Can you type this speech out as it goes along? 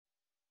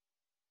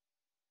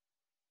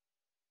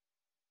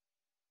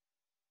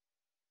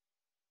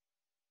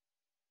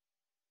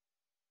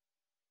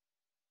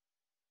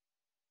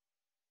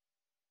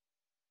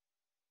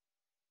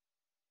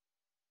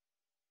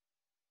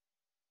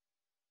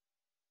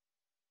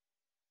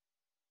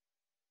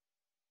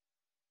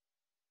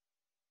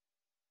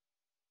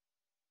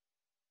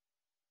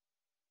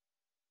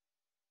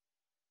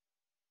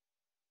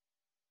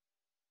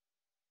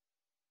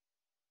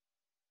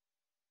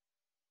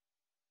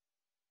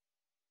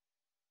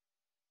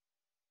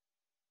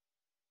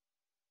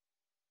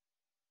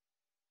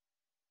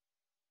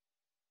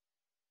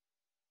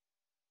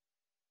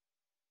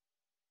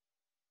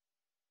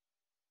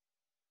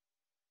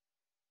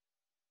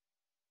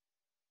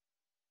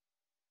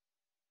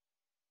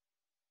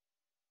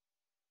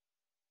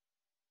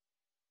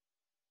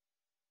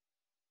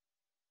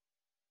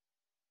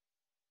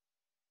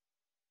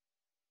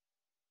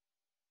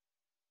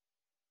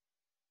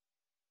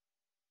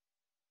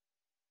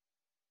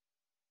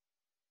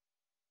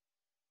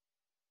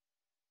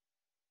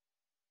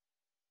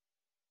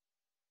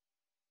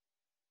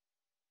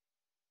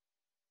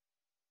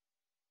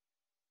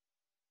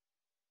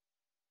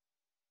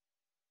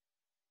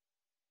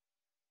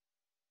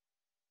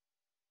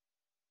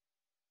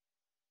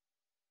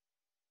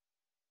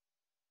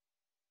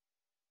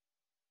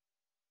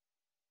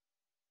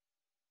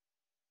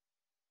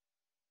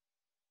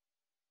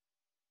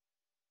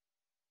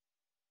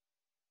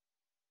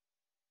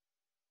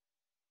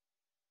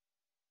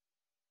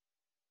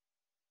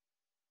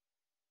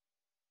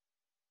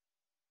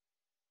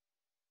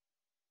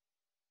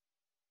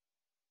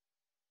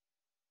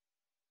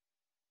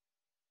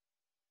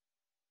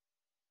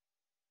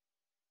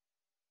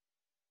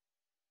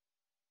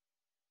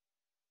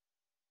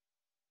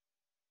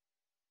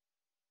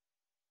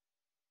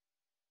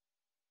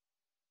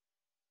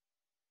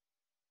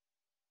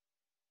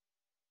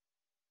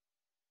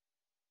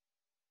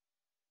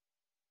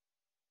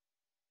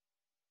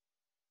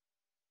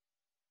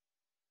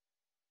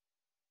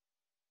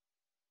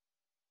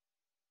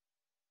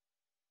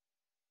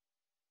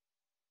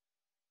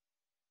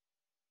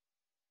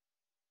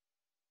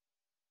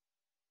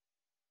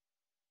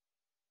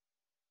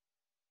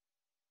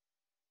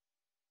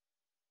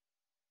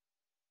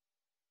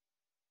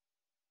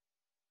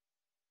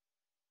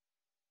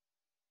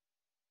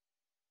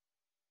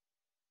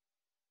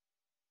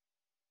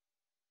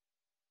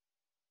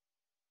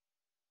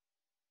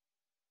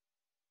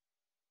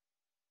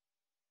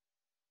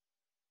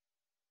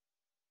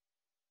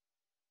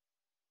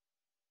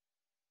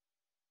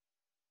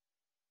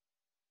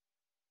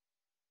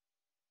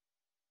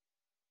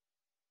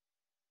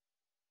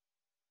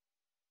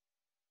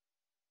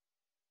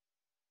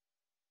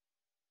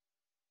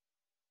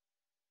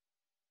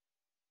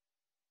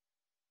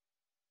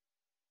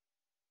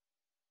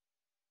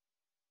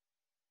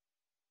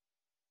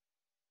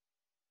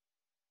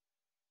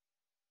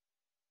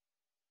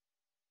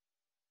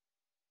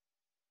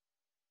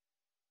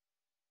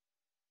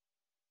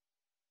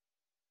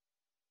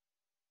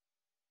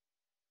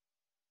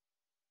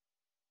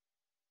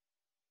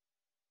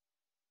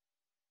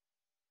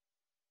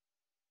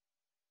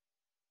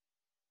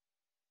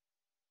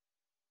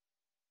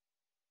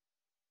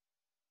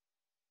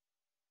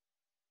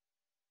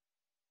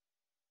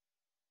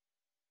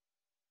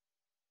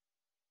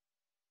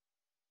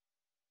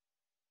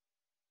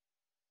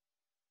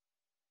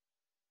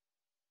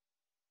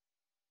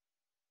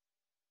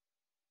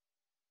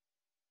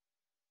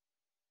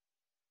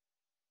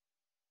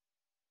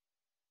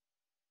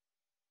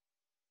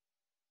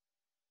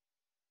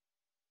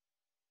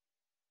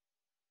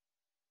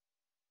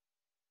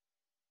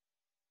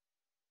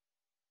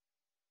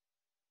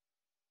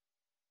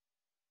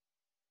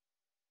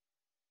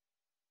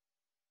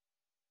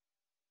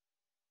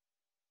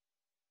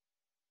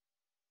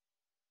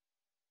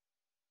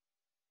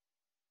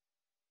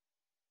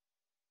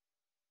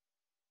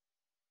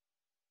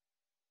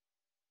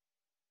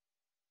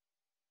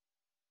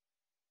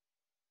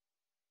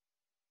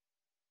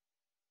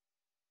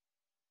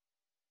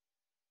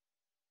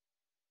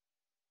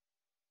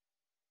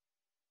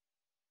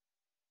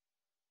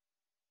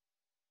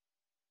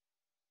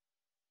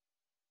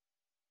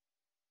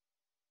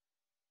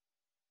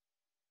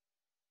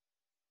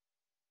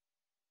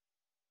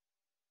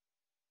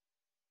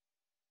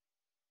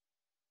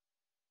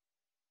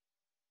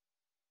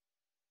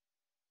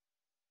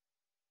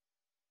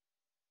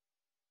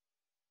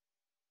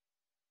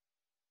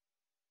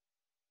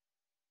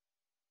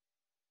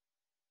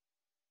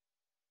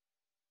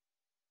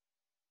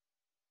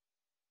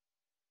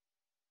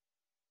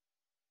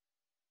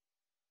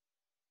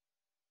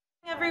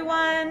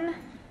Everyone,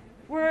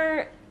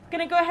 we're going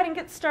to go ahead and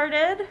get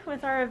started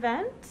with our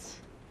event.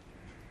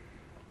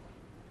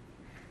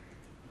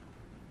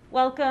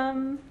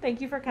 Welcome,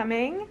 thank you for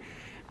coming.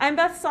 I'm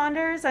Beth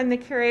Saunders. I'm the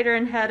curator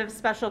and head of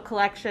special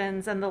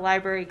collections and the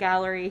library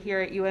gallery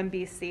here at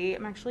UMBC.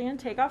 I'm actually going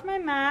to take off my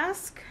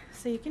mask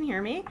so you can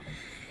hear me.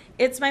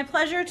 It's my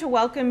pleasure to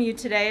welcome you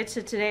today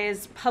to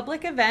today's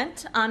public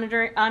event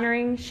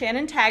honoring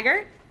Shannon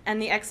Taggart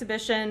and the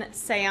exhibition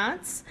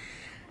Séance.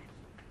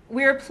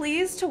 We are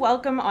pleased to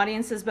welcome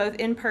audiences both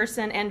in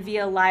person and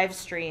via live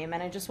stream,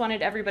 and I just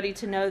wanted everybody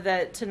to know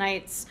that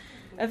tonight's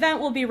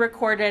event will be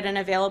recorded and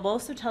available,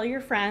 so tell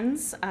your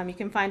friends. You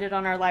can find it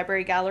on our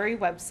library gallery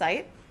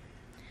website.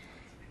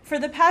 For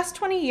the past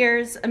 20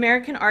 years,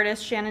 American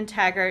artist Shannon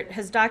Taggart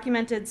has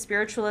documented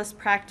spiritualist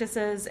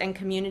practices and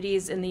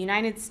communities in the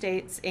United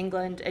States,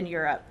 England, and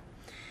Europe.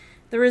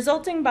 The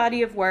resulting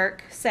body of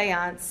work,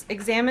 Séance,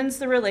 examines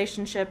the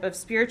relationship of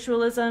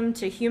spiritualism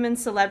to human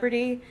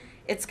celebrity,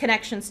 its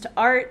connections to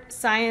art,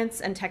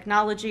 science, and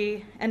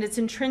technology, and its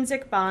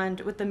intrinsic bond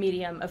with the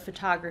medium of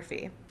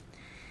photography.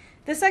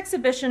 This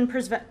exhibition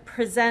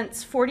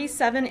presents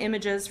 47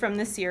 images from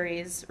the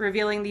series,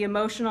 revealing the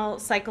emotional,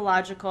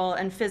 psychological,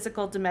 and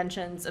physical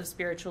dimensions of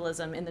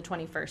spiritualism in the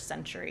 21st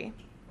century.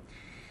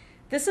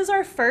 This is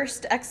our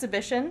first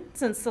exhibition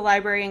since the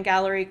library and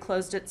gallery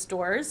closed its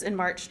doors in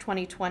March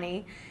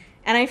 2020,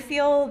 and I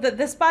feel that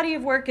this body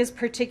of work is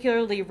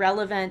particularly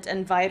relevant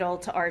and vital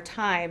to our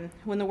time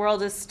when the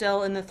world is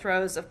still in the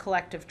throes of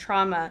collective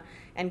trauma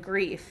and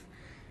grief.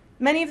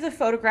 Many of the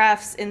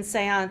photographs in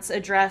Séance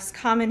address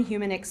common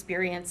human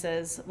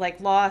experiences like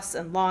loss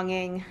and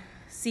longing,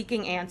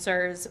 seeking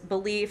answers,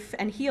 belief,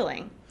 and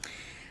healing.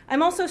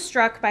 I'm also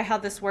struck by how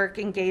this work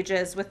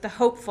engages with the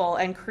hopeful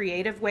and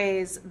creative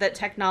ways that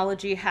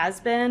technology has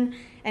been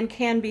and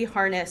can be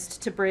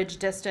harnessed to bridge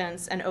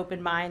distance and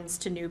open minds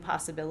to new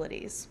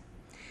possibilities.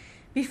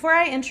 Before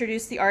I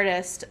introduce the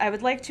artist, I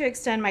would like to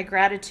extend my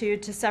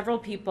gratitude to several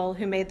people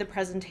who made the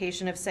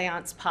presentation of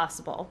Séance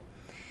possible.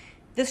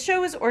 This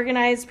show was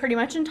organized pretty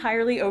much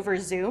entirely over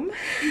Zoom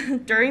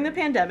during the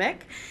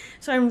pandemic,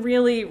 so I'm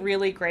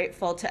really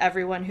grateful to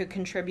everyone who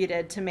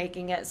contributed to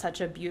making it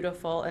such a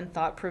beautiful and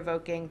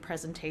thought-provoking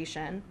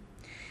presentation.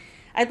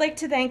 I'd like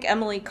to thank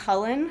Emily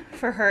Cullen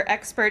for her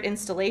expert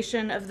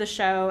installation of the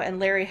show and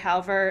Larry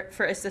Halver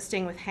for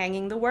assisting with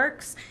hanging the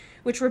works,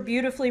 which were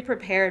beautifully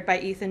prepared by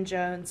Ethan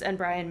Jones and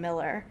Brian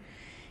Miller.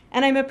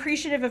 And I'm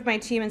appreciative of my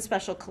team in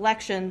special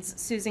collections,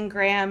 Susan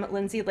Graham,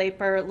 Lindsay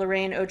Laper,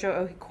 Lorraine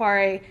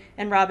Ojo-Ohikware,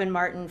 and Robin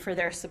Martin for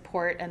their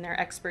support and their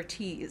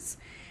expertise.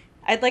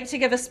 I'd like to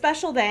give a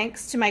special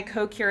thanks to my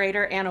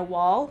co-curator, Anna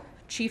Wall,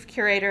 chief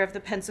curator of the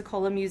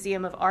Pensacola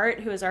Museum of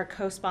Art, who is our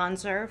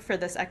co-sponsor for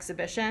this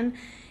exhibition,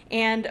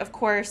 and of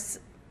course,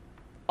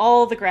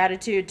 all the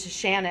gratitude to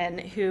Shannon,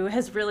 who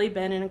has really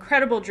been an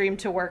incredible dream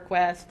to work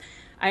with.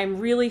 I'm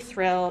really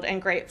thrilled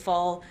and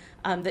grateful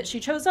that she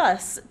chose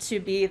us to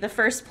be the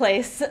first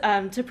place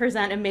to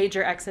present a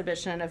major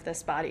exhibition of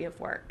this body of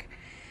work.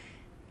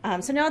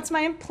 So now it's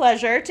my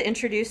pleasure to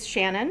introduce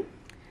Shannon.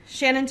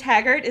 Shannon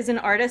Taggart is an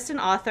artist and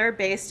author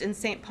based in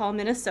St. Paul,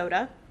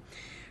 Minnesota.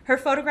 Her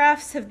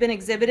photographs have been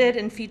exhibited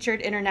and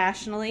featured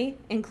internationally,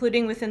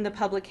 including within the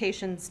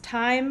publications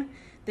Time,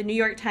 the New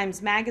York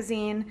Times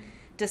Magazine,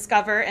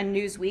 Discover, and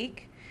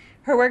Newsweek.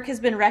 Her work has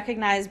been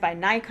recognized by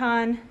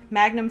Nikon,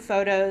 Magnum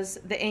Photos,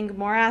 the Ing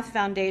Morath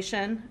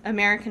Foundation,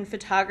 American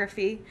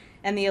Photography,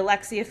 and the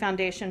Alexia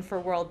Foundation for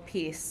World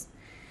Peace.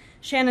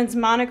 Shannon's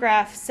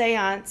monograph,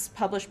 Séance,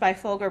 published by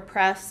Folger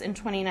Press in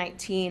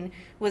 2019,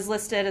 was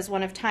listed as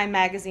one of Time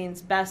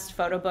Magazine's best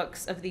photo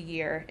books of the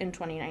year in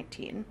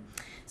 2019.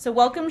 So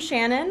welcome,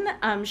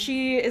 Shannon.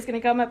 She is going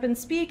to come up and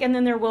speak, and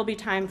then there will be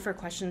time for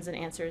questions and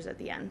answers at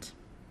the end.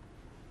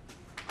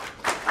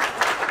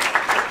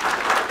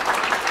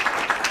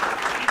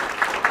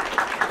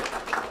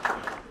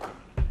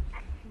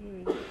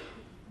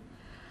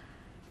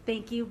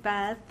 Thank you,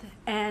 Beth,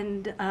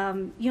 and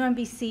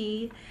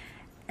UMBC,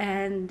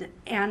 and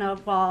Anna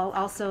Wall,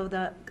 also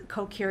the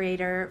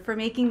co-curator, for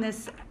making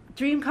this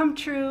dream come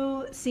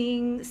true,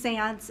 seeing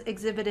Séance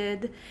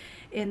exhibited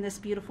in this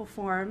beautiful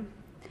form.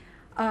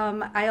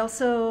 I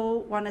also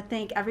want to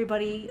thank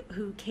everybody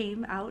who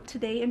came out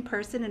today in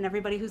person and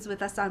everybody who's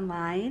with us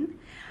online,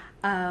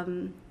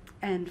 and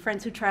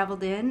friends who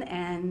traveled in,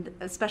 and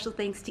a special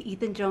thanks to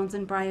Ethan Jones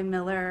and Brian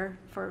Miller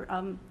for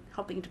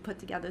helping to put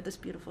together this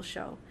beautiful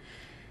show.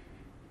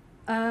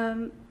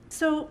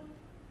 So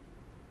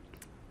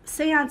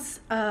Séance,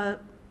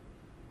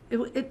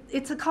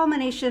 it's a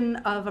culmination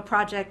of a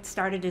project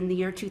started in the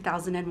year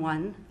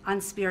 2001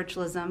 on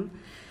spiritualism,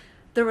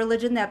 the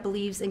religion that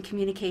believes in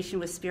communication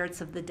with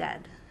spirits of the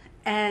dead.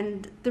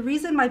 And the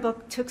reason my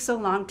book took so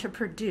long to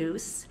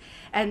produce,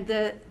 and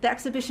the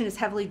exhibition is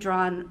heavily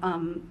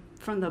drawn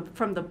from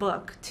the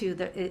book to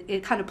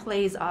it kind of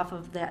plays off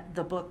of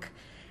the book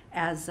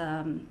as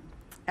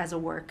a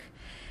work.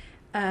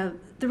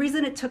 The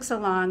reason it took so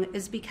long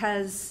is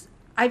because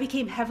I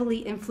became heavily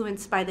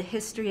influenced by the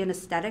history and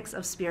aesthetics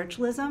of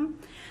spiritualism,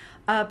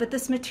 but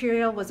this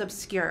material was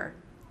obscure.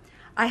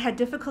 I had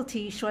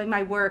difficulty showing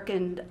my work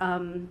and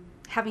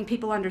having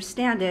people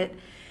understand it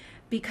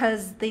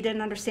because they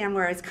didn't understand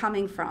where I was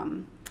coming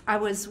from. I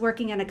was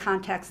working in a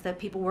context that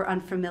people were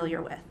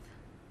unfamiliar with.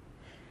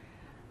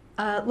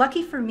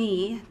 Lucky for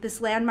me,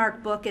 this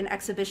landmark book and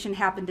exhibition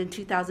happened in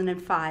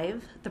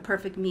 2005, The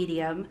Perfect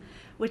Medium,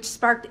 which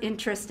sparked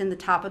interest in the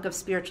topic of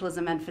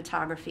spiritualism and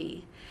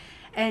photography.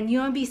 And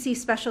UMBC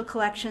Special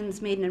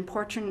Collections made an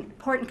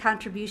important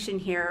contribution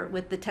here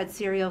with the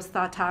Tetsirios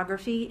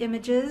Thoughtography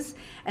images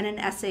and an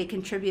essay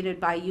contributed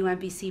by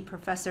UMBC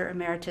Professor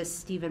Emeritus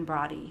Stephen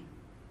Brody.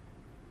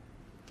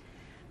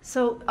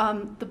 So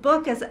the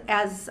book, as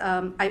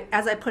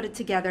I put it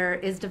together,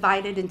 is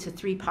divided into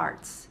 3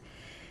 parts.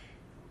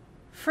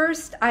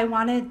 First, I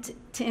wanted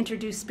to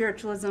introduce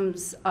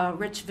spiritualism's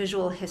rich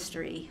visual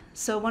history.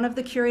 So one of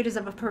the curators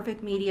of A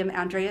Perfect Medium,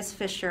 Andreas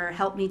Fischer,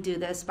 helped me do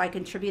this by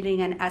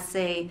contributing an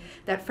essay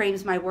that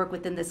frames my work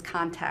within this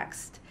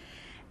context.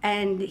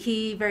 And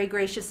he very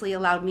graciously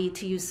allowed me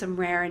to use some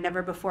rare and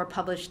never before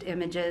published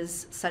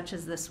images, such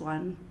as this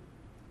one.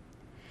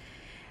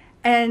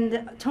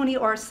 And Tony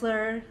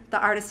Orsler, the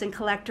artist and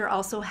collector,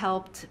 also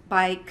helped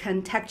by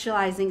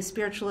contextualizing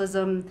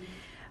spiritualism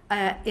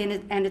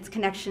and its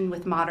connection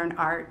with modern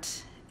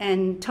art.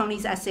 And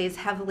Tony's essay is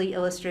heavily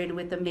illustrated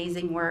with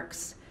amazing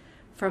works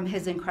from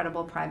his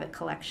incredible private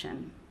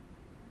collection.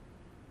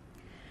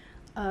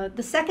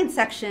 The second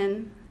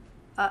section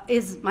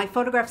is my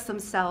photographs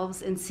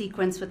themselves in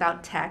sequence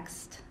without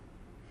text.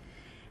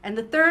 And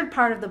the third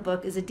part of the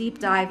book is a deep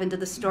dive into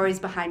the stories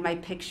behind my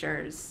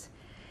pictures.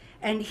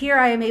 And here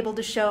I am able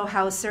to show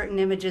how certain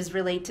images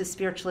relate to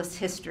spiritualist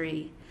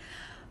history.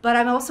 But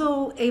I'm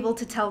also able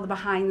to tell the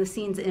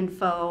behind-the-scenes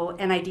info,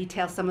 and I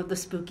detail some of the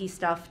spooky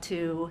stuff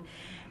too.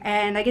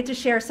 And I get to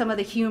share some of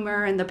the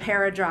humor and the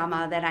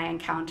paradrama that I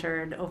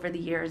encountered over the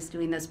years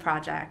doing this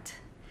project.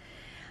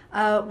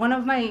 One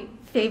of my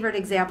favorite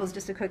examples,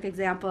 just a quick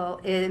example,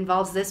 it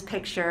involves this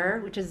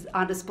picture, which is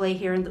on display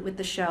here with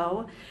the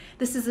show.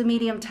 This is the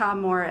medium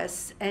Tom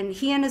Morris, and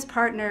he and his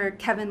partner,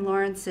 Kevin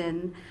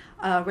Lawrenson,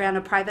 ran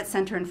a private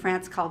center in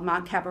France called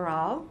Mont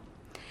Cabaral.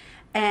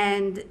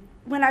 And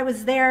when I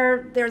was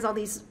there, there's all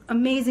these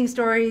amazing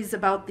stories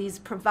about these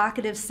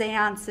provocative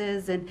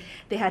seances, and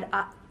they had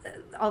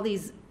all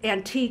these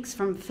antiques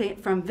from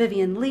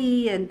Vivian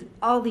Lee and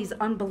all these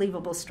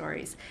unbelievable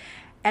stories.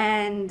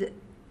 And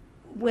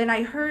when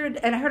I heard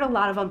a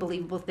lot of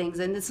unbelievable things,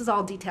 and this is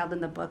all detailed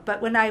in the book,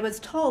 but when I was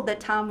told that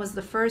Tom was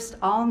the first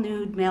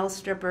all-nude male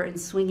stripper in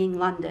swinging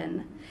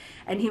London,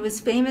 and he was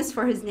famous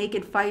for his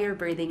naked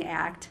fire-breathing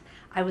act,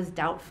 I was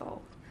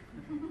doubtful.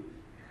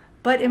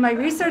 But in my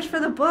research for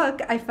the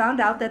book, I found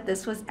out that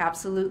this was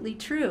absolutely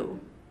true.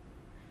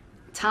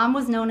 Tom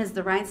was known as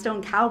the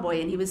Rhinestone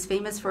Cowboy, and he was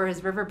famous for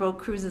his riverboat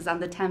cruises on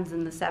the Thames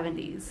in the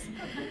 70s.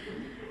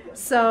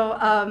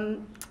 So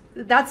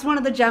that's one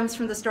of the gems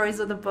from the stories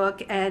of the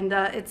book, and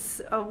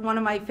it's one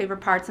of my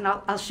favorite parts, and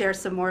I'll share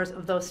some more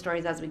of those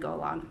stories as we go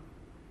along.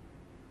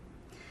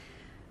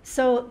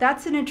 So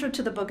that's an intro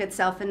to the book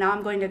itself, and now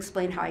I'm going to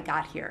explain how I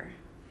got here.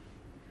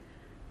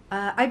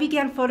 I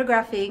began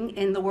photographing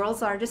in the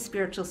world's largest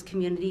spiritualist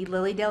community,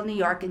 Lilydale, New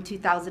York, in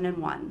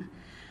 2001,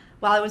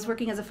 while I was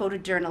working as a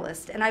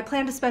photojournalist. And I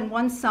planned to spend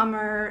one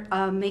summer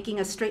making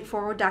a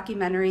straightforward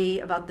documentary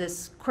about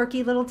this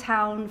quirky little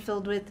town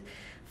filled with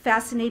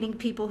fascinating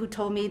people who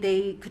told me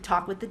they could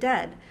talk with the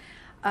dead.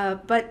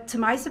 But to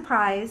my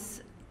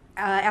surprise,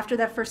 after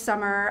that first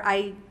summer,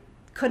 I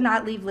could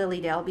not leave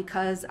Lilydale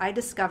because I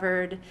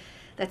discovered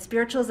that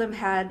spiritualism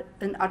had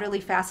an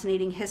utterly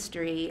fascinating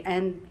history,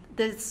 and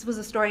this was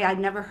a story I'd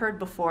never heard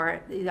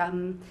before.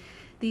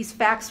 These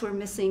facts were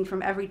missing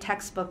from every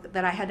textbook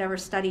that I had ever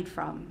studied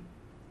from.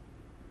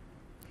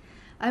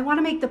 I want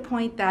to make the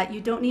point that you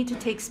don't need to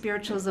take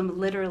spiritualism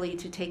literally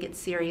to take it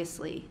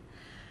seriously.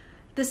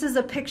 This is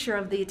a picture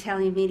of the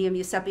Italian medium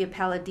Eusebia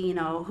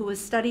Palladino, who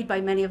was studied by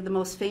many of the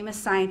most famous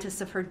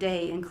scientists of her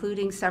day,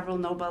 including several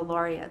Nobel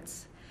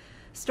laureates.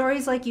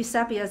 Stories like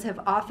Eusebia's have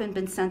often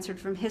been censored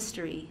from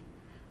history.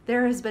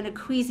 There has been a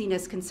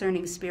queasiness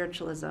concerning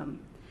spiritualism.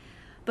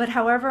 But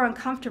however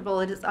uncomfortable,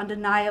 it is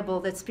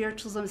undeniable that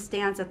spiritualism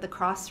stands at the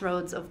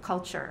crossroads of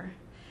culture.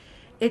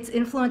 Its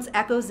influence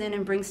echoes in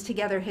and brings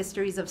together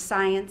histories of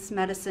science,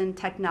 medicine,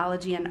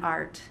 technology, and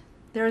art.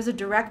 There is a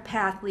direct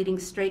path leading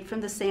straight from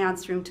the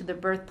seance room to the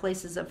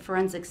birthplaces of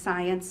forensic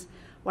science,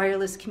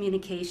 wireless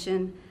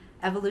communication,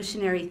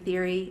 evolutionary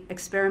theory,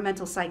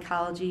 experimental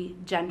psychology,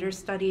 gender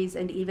studies,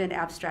 and even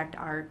abstract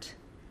art.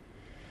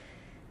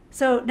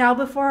 So now,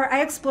 before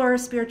I explore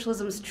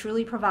spiritualism's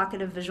truly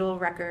provocative visual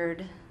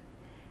record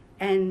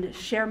and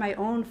share my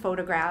own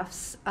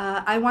photographs,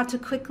 I want to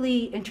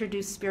quickly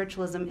introduce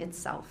spiritualism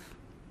itself.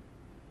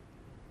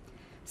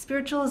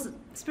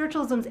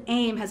 Spiritualism's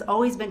aim has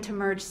always been to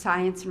merge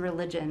science and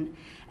religion,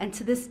 and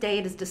to this day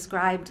it is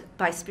described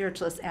by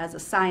spiritualists as a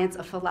science,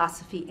 a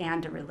philosophy,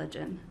 and a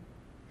religion.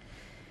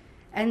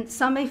 And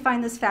some may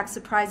find this fact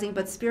surprising,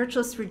 but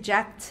spiritualists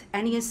reject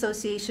any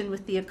association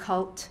with the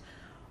occult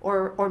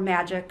or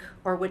magic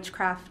or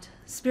witchcraft.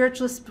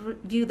 Spiritualists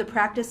view the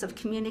practice of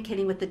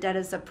communicating with the dead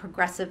as a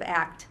progressive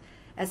act,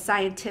 as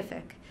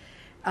scientific,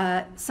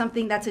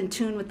 something that's in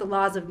tune with the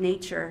laws of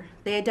nature.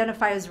 They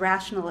identify as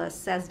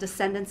rationalists, as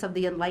descendants of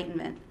the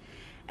Enlightenment,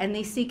 and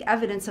they seek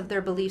evidence of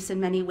their beliefs in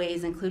many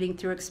ways, including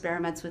through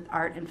experiments with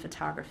art and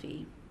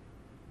photography.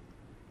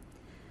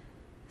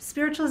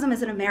 Spiritualism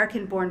is an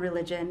American-born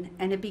religion,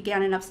 and it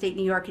began in upstate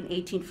New York in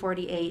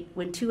 1848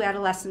 when two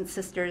adolescent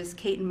sisters,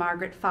 Kate and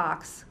Margaret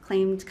Fox,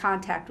 claimed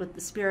contact with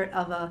the spirit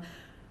of a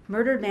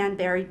murdered man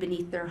buried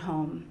beneath their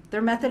home.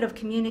 Their method of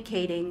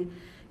communicating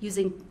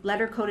using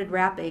letter-coded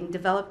rapping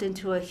developed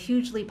into a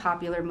hugely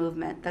popular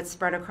movement that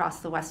spread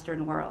across the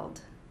Western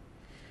world.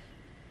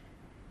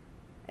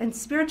 And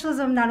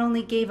spiritualism not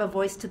only gave a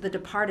voice to the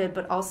departed,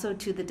 but also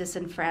to the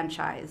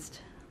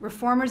disenfranchised.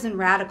 Reformers and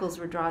radicals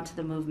were drawn to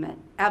the movement.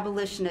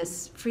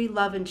 Abolitionists, free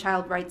love and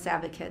child rights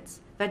advocates,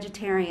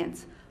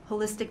 vegetarians,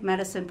 holistic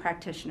medicine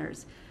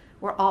practitioners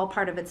were all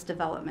part of its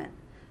development.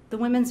 The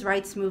women's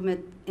rights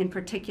movement in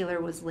particular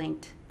was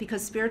linked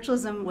because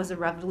spiritualism was a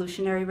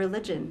revolutionary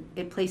religion.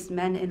 It placed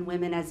men and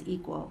women as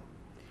equal.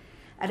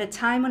 At a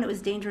time when it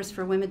was dangerous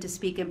for women to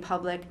speak in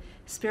public,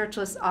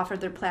 spiritualists offered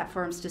their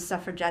platforms to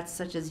suffragettes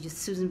such as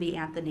Susan B.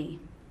 Anthony.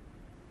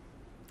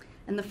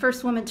 And the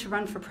first woman to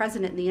run for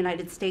president in the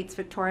United States,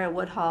 Victoria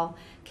Woodhull,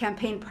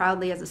 campaigned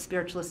proudly as a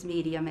spiritualist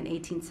medium in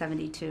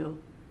 1872.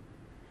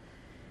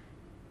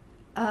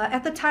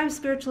 At the time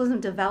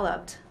spiritualism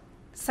developed,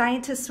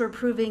 scientists were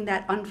proving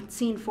that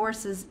unseen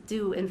forces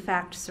do, in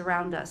fact,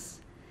 surround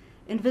us.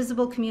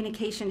 Invisible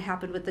communication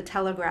happened with the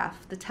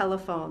telegraph, the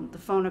telephone, the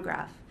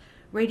phonograph.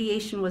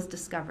 Radiation was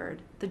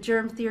discovered. The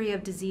germ theory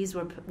of disease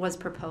was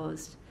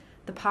proposed.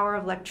 The power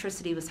of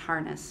electricity was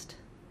harnessed.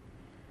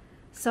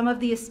 Some of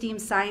the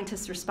esteemed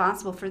scientists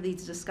responsible for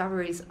these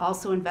discoveries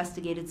also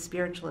investigated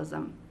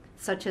spiritualism,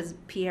 such as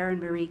Pierre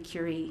and Marie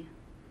Curie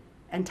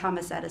and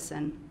Thomas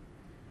Edison,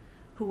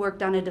 who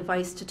worked on a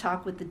device to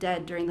talk with the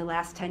dead during the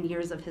last 10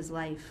 years of his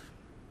life.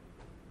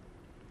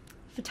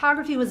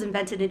 Photography was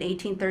invented in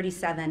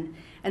 1837,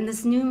 and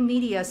this new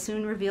media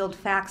soon revealed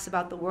facts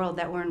about the world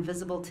that were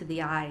invisible to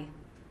the eye.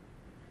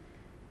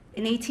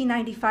 In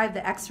 1895,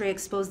 the X-ray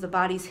exposed the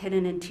body's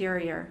hidden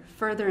interior,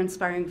 further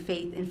inspiring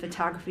faith in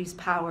photography's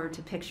power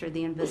to picture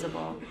the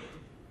invisible.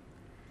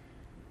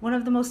 One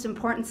of the most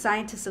important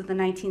scientists of the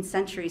 19th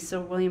century, Sir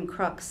William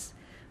Crookes,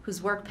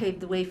 whose work paved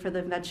the way for the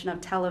invention of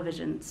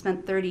television,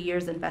 spent 30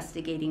 years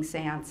investigating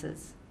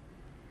seances.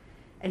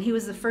 And he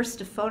was the first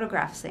to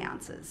photograph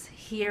seances.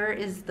 Here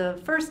is the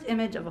first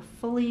image of a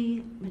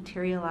fully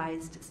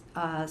materialized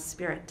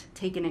spirit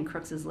taken in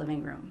Crookes'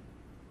 living room.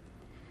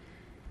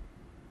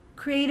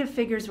 Creative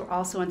figures were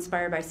also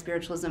inspired by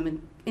spiritualism,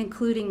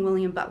 including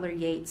William Butler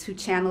Yeats, who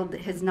channeled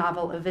his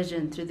novel A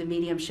Vision through the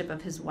mediumship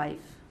of his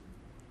wife.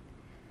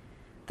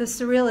 The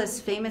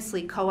Surrealists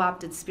famously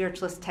co-opted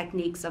spiritualist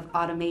techniques of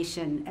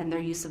automation and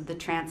their use of the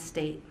trance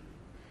state.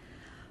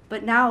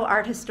 But now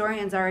art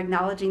historians are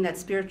acknowledging that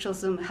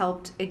spiritualism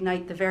helped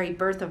ignite the very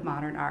birth of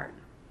modern art.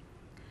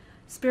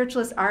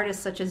 Spiritualist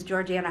artists such as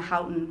Georgiana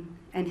Houghton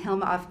and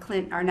Hilma af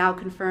Klint are now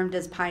confirmed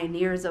as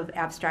pioneers of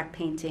abstract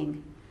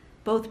painting,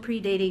 both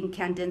predating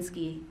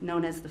Kandinsky,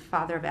 known as the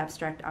father of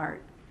abstract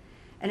art.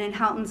 And in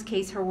Houghton's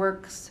case, her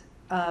works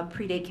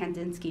predate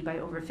Kandinsky by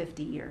over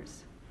 50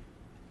 years.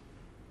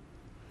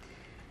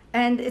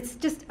 And it's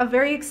just a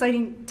very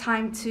exciting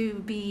time to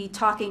be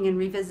talking and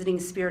revisiting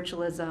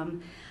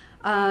spiritualism.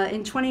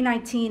 In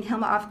 2019,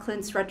 Hilma af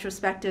Klint's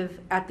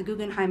retrospective at the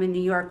Guggenheim in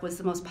New York was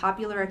the most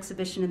popular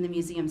exhibition in the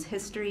museum's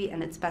history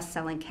and its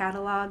best-selling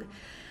catalog.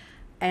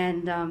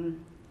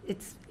 And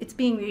it's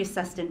being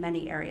reassessed in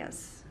many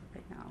areas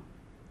right now.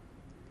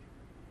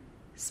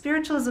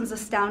 Spiritualism's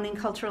astounding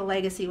cultural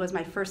legacy was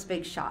my first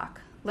big shock,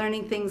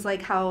 learning things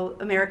like how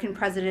American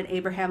President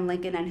Abraham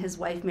Lincoln and his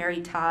wife Mary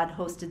Todd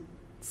hosted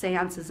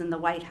seances in the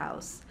White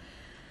House.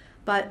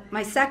 But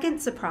my second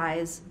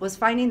surprise was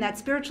finding that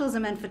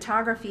spiritualism and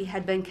photography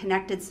had been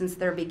connected since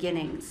their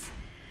beginnings.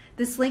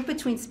 This link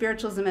between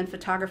spiritualism and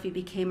photography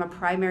became a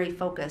primary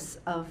focus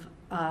of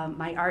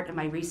my art and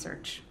my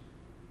research.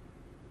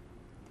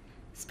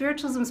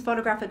 Spiritualism's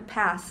photographic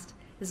past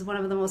is one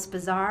of the most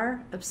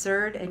bizarre,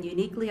 absurd, and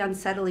uniquely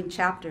unsettling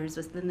chapters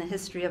within the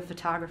history of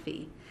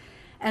photography.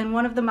 And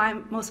one of the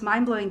most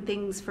mind-blowing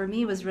things for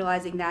me was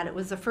realizing that it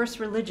was the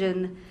first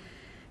religion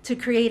to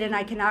create an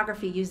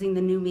iconography using the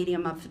new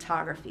medium of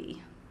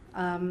photography.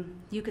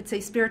 You could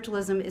say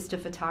spiritualism is to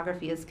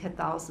photography as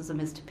Catholicism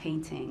is to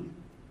painting.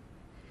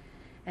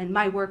 And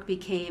my work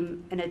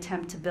became an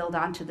attempt to build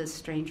onto this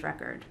strange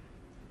record.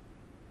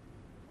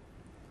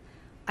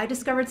 I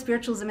discovered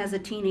spiritualism as a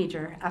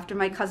teenager after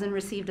my cousin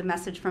received a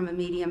message from a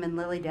medium in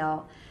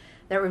Lilydale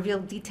that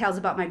revealed details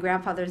about my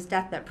grandfather's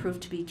death that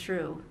proved to be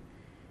true.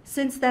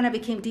 Since then, I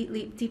became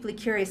deeply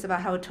curious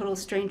about how a total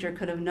stranger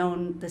could have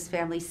known this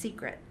family's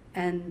secret.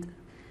 And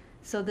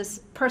so this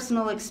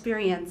personal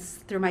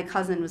experience through my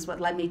cousin was what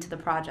led me to the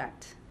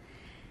project.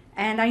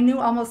 And I knew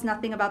almost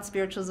nothing about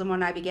spiritualism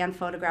when I began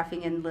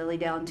photographing in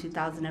Lilydale in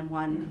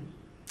 2001.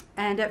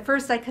 And at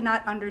first I could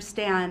not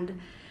understand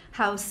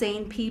how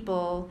sane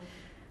people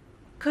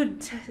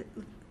could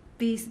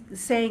be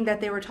saying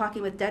that they were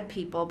talking with dead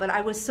people, but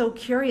I was so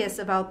curious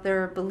about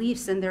their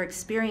beliefs and their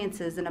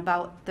experiences and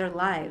about their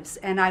lives.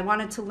 And I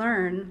wanted to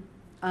learn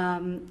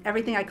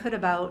everything I could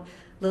about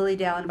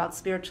Lilydale and about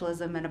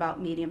spiritualism and about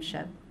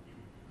mediumship.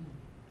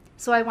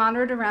 So I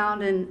wandered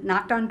around and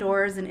knocked on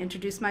doors and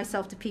introduced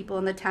myself to people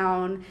in the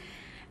town.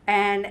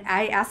 And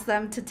I asked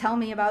them to tell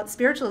me about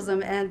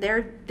spiritualism, and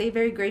they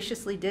very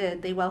graciously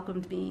did. They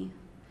welcomed me.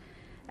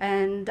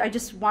 And I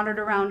just wandered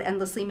around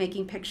endlessly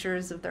making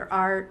pictures of their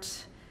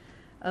art,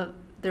 of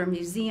their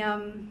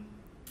museum,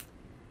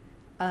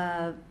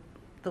 the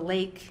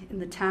lake in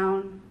the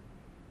town,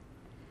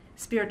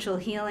 spiritual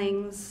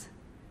healings,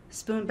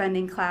 spoon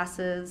bending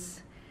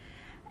classes.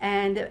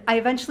 And I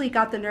eventually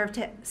got the nerve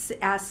to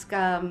ask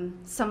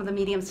some of the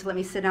mediums to let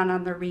me sit down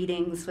on their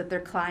readings with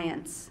their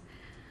clients.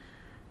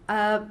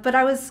 But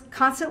I was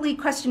constantly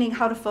questioning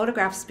how to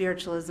photograph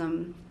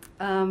spiritualism.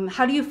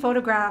 How do you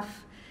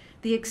photograph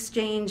the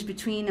exchange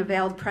between a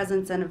veiled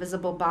presence and a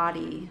visible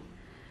body?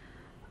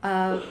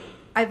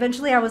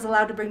 Eventually I was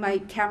allowed to bring my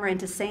camera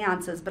into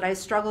seances, but I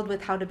struggled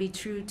with how to be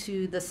true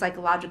to the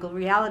psychological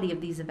reality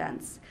of these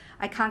events.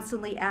 I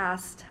constantly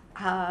asked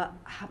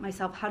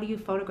myself, how do you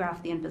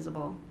photograph the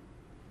invisible?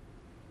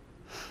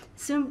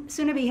 Soon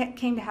I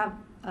came to have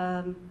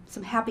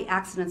some happy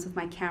accidents with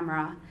my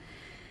camera.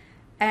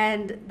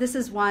 And this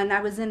is one. I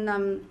was in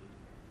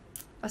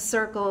a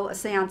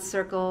seance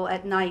circle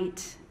at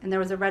night, and there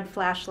was a red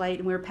flashlight,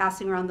 and we were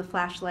passing around the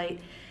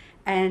flashlight,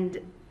 and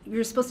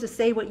you're supposed to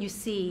say what you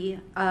see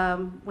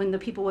when the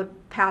people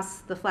would pass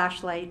the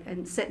flashlight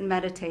and sit and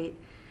meditate.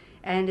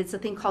 And it's a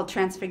thing called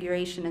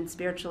transfiguration in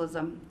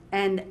spiritualism.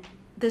 And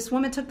this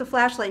woman took the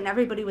flashlight, and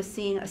everybody was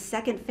seeing a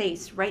second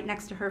face right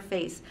next to her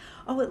face.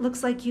 Oh, it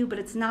looks like you, but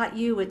it's not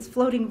you. It's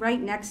floating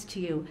right next to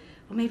you.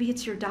 Well, maybe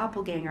it's your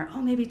doppelganger.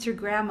 Oh, maybe it's your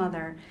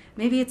grandmother.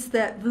 Maybe it's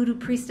that voodoo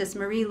priestess,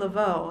 Marie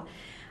Laveau.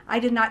 I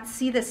did not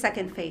see the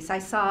second face. I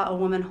saw a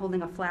woman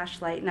holding a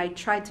flashlight, and I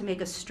tried to make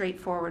a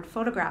straightforward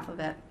photograph of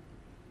it.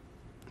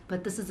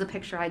 But this is the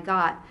picture I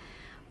got.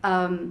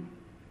 And,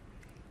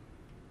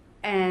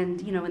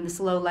 you know, in this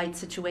low light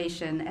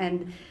situation.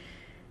 And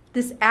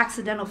this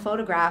accidental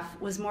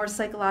photograph was more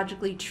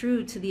psychologically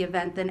true to the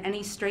event than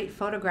any straight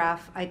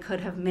photograph I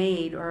could have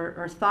made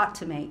or thought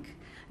to make.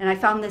 And I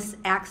found this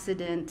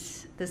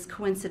accident, this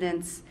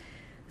coincidence,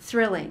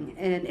 thrilling,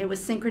 and it was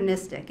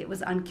synchronistic, it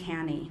was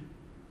uncanny.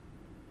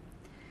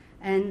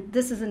 And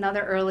this is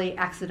another early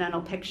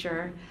accidental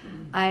picture.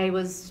 I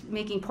was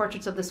making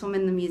portraits of this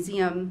woman in the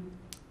museum,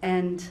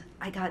 and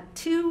I got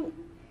two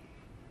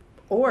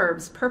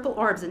orbs, purple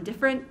orbs, in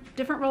different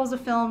rolls of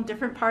film,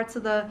 different parts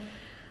of the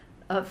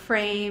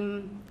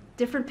frame,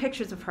 different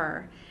pictures of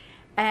her.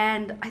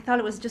 And I thought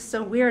it was just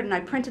so weird, and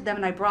I printed them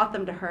and I brought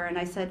them to her, and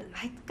I said,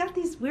 I got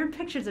these weird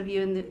pictures of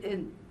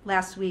you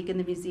last week in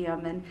the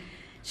museum. And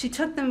she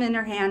took them in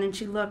her hand and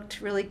she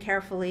looked really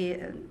carefully,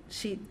 and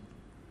she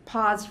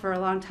paused for a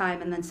long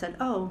time and then said,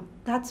 oh,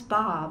 that's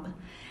Bob.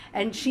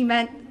 And she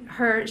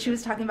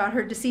was talking about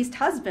her deceased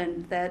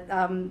husband,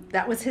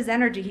 that was his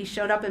energy. He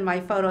showed up in my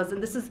photos,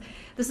 and this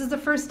is the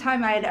first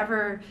time I had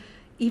ever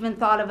even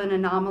thought of an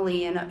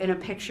anomaly in a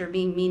picture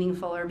being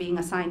meaningful or being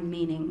assigned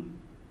meaning.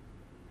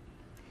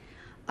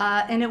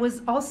 And it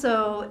was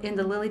also in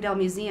the Lilydale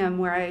Museum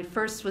where I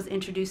first was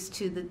introduced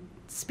to the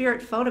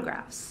spirit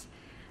photographs.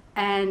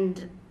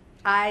 And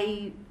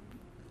I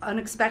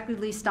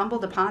unexpectedly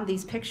stumbled upon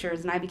these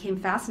pictures, and I became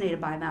fascinated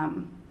by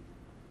them.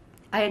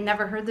 I had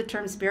never heard the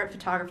term spirit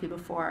photography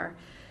before.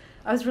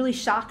 I was really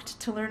shocked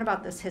to learn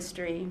about this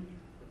history.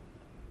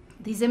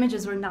 These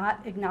images were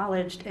not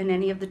acknowledged in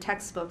any of the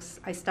textbooks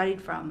I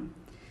studied from.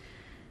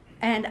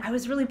 And I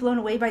was really blown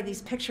away by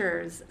these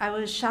pictures. I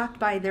was shocked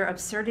by their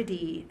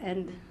absurdity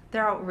and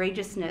their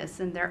outrageousness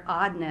and their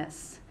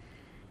oddness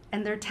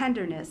and their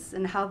tenderness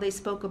and how they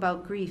spoke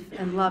about grief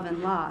and love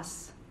and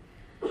loss.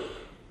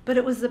 But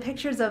it was the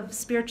pictures of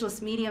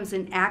spiritualist mediums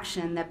in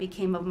action that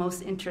became of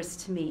most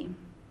interest to me.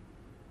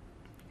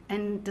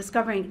 And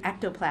discovering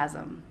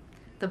ectoplasm,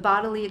 the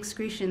bodily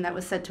excretion that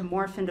was said to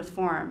morph into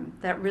form,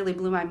 that really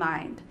blew my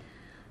mind.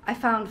 I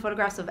found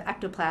photographs of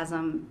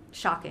ectoplasm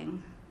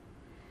shocking.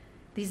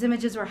 These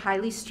images were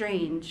highly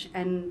strange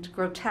and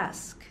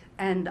grotesque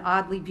and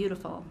oddly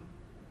beautiful.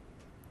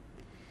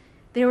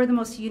 They were the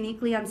most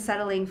uniquely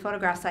unsettling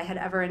photographs I had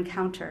ever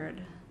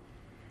encountered.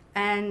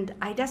 And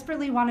I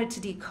desperately wanted to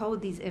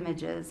decode these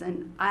images,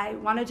 and I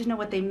wanted to know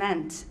what they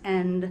meant,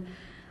 and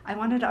I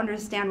wanted to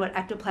understand what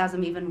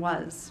ectoplasm even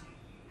was.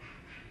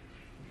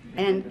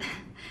 And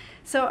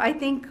so I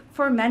think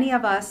for many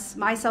of us,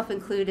 myself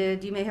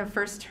included, you may have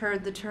first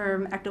heard the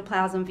term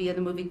ectoplasm via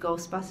the movie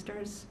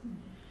Ghostbusters.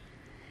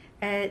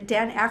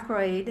 Dan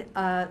Aykroyd,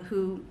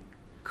 who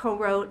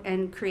co-wrote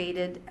and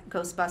created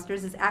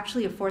Ghostbusters, is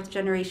actually a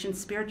fourth-generation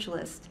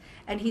spiritualist,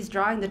 and he's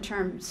drawing the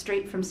term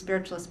straight from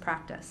spiritualist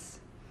practice.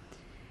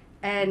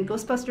 And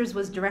Ghostbusters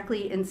was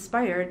directly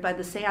inspired by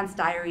the Séance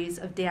diaries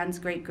of Dan's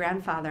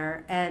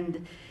great-grandfather,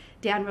 and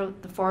Dan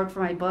wrote the foreword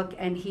for my book,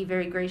 and he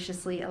very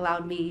graciously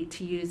allowed me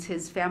to use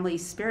his family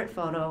spirit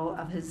photo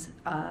of his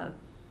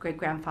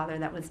great-grandfather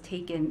that was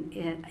taken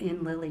in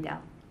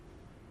Lilydale.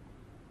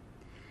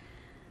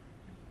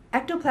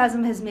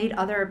 Ectoplasm has made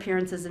other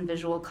appearances in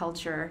visual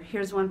culture.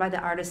 Here's one by the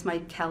artist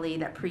Mike Kelly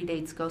that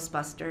predates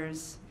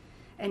Ghostbusters.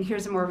 And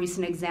here's a more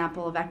recent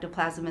example of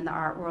ectoplasm in the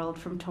art world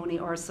from Tony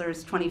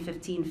Orsler's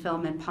 2015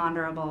 film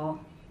Imponderable.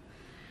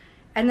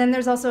 And then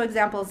there's also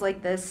examples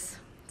like this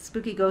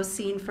spooky ghost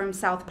scene from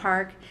South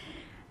Park.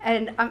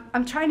 And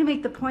I'm trying to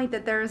make the point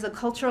that there is a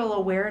cultural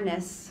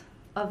awareness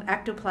of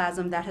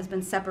ectoplasm that has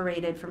been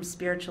separated from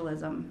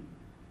spiritualism.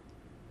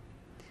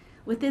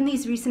 Within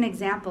these recent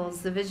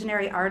examples, the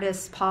visionary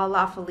artist Paul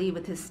LaFolie,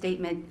 with his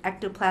statement,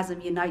 "Ectoplasm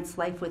unites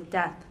life with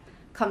death,"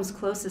 comes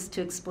closest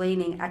to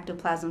explaining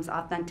ectoplasm's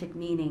authentic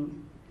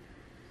meaning.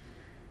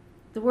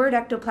 The word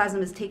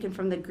ectoplasm is taken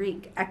from the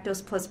Greek,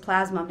 ektos plus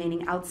plasma,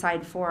 meaning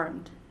outside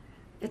formed.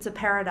 It's a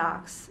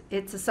paradox.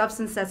 It's a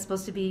substance that's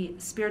supposed to be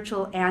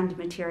spiritual and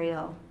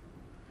material.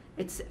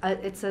 It's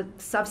a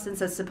substance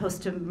that's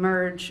supposed to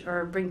merge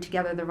or bring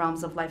together the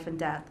realms of life and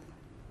death.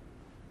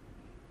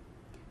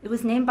 It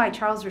was named by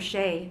Charles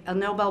Richet, a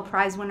Nobel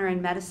Prize winner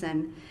in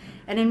medicine,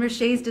 and in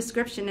Richet's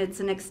description, it's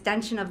an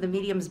extension of the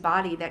medium's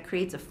body that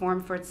creates a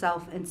form for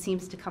itself and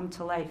seems to come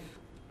to life.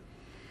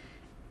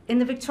 In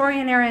the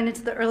Victorian era and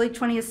into the early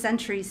 20th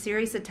century,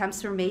 serious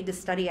attempts were made to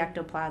study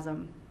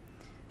ectoplasm.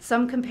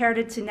 Some compared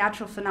it to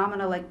natural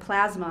phenomena like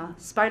plasma,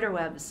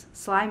 spiderwebs,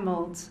 slime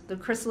molds, the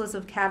chrysalis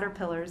of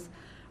caterpillars,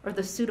 or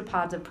the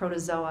pseudopods of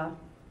protozoa.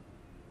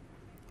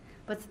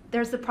 But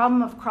there's the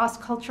problem of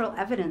cross-cultural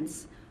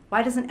evidence.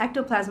 Why doesn't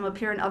ectoplasm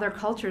appear in other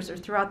cultures or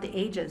throughout the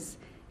ages?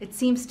 It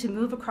seems to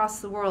move across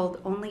the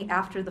world only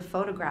after the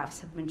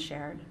photographs have been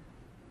shared.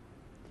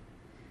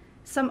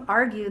 Some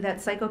argue that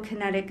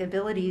psychokinetic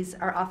abilities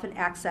are often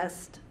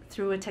accessed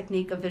through a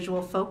technique of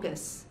visual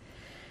focus.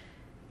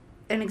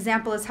 An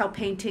example is how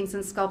paintings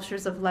and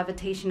sculptures of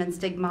levitation and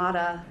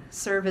stigmata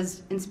serve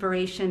as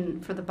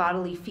inspiration for the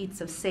bodily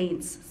feats of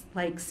saints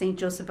like St.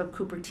 Joseph of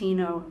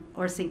Cupertino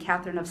or St.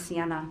 Catherine of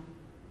Siena.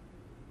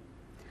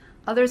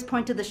 Others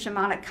point to the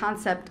shamanic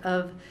concept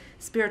of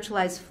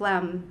spiritualized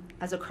phlegm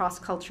as a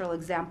cross-cultural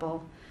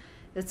example.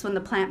 It's when the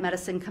plant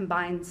medicine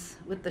combines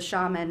with the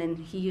shaman and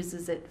he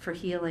uses it for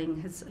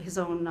healing, his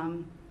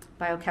own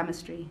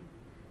biochemistry.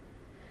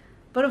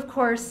 But of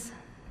course,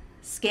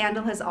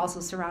 scandal has also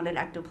surrounded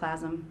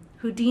ectoplasm.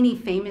 Houdini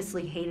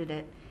famously hated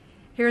it.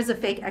 Here is a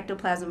fake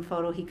ectoplasm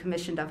photo he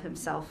commissioned of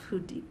himself.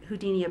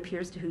 Houdini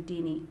appears to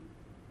Houdini.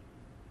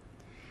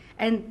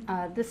 And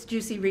this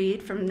juicy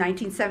read from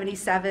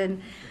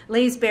 1977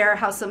 lays bare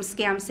how some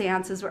scam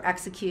seances were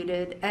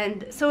executed.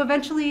 And so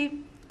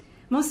eventually,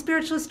 most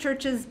spiritualist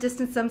churches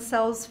distanced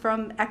themselves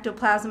from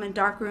ectoplasm and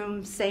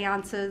darkroom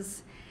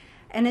seances.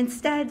 And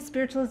instead,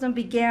 spiritualism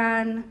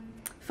began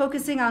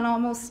focusing on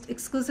almost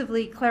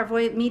exclusively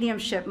clairvoyant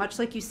mediumship, much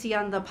like you see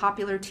on the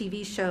popular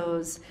TV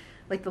shows,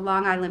 like the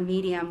Long Island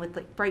Medium, with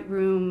like bright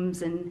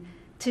rooms and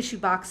tissue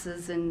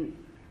boxes and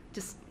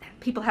just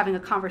people having a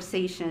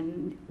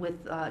conversation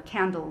with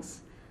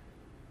candles.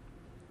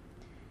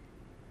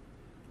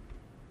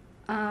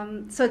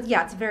 So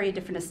yeah, it's a very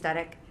different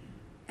aesthetic.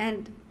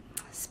 And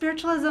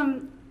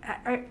spiritualism,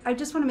 I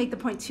just want to make the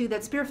point too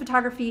that spirit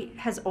photography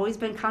has always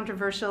been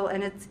controversial,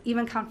 and it's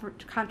even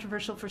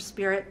controversial for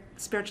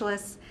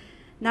spiritualists.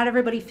 Not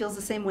everybody feels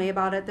the same way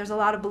about it. There's a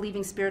lot of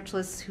believing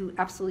spiritualists who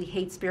absolutely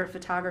hate spirit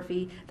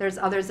photography. There's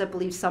others that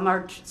believe some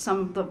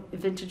of the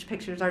vintage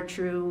pictures are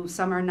true,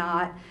 some are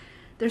not.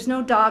 There's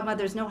no dogma,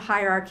 there's no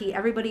hierarchy.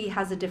 Everybody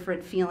has a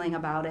different feeling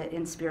about it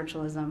in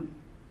spiritualism.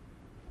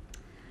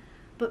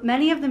 But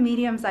many of the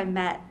mediums I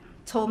met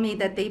told me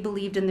that they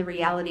believed in the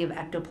reality of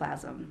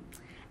ectoplasm.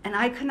 And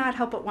I could not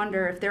help but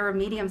wonder if there were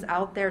mediums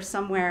out there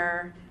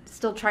somewhere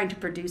still trying to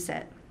produce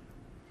it.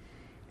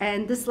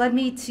 And this led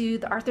me to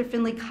the Arthur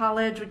Findlay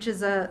College, which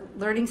is a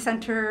learning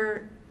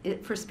center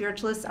for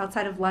spiritualists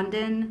outside of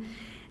London.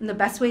 And the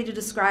best way to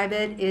describe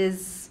it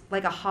is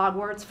like a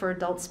Hogwarts for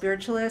adult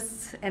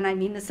spiritualists. And I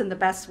mean this in the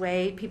best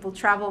way. People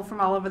travel from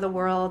all over the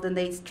world and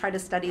they try to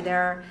study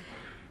there.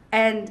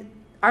 And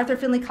Arthur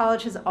Findlay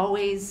College has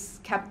always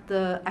kept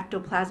the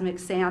ectoplasmic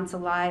seance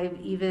alive,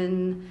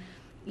 even,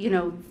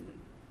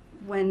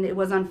 when it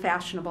was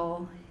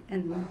unfashionable.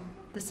 And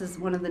this is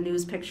one of the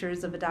news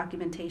pictures of a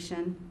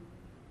documentation.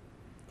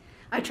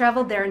 I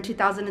traveled there in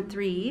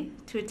 2003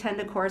 to attend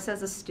a course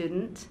as a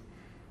student,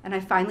 and I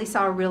finally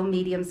saw a real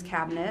medium's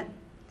cabinet.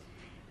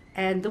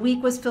 And the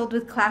week was filled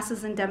with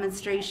classes and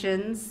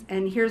demonstrations,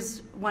 and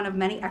here's one of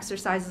many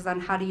exercises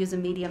on how to use a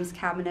medium's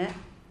cabinet.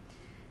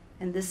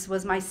 And this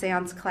was my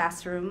seance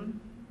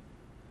classroom.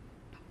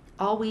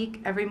 All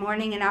week, every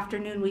morning and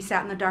afternoon, we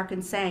sat in the dark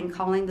and sang,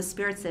 calling the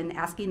spirits in,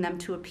 asking them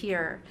to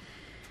appear.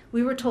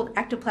 We were told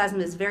ectoplasm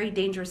is very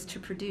dangerous to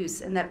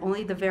produce and that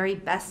only the very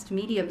best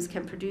mediums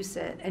can produce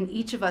it. And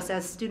each of us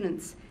as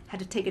students had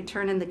to take a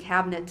turn in the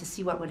cabinet to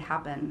see what would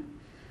happen.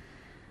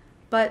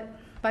 But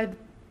by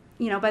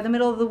the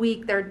middle of the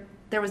week,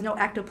 there was no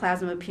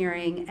ectoplasm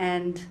appearing,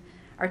 and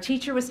our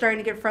teacher was starting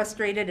to get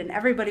frustrated, and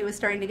everybody was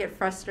starting to get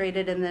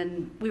frustrated, and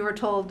then we were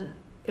told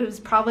it was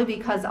probably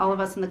because all of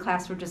us in the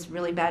class were just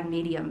really bad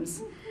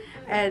mediums.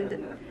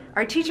 And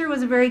our teacher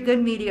was a very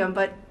good medium,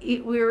 but we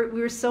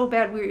were so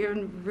bad we were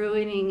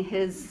ruining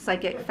his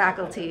psychic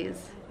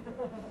faculties.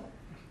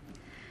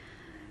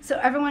 So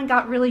everyone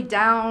got really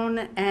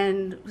down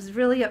and was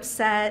really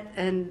upset,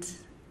 and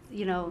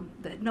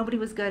that nobody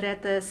was good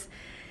at this.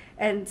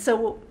 And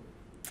so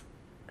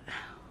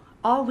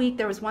all week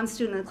there was one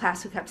student in the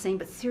class who kept saying,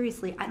 but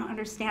seriously, I don't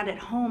understand at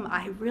home.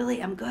 I really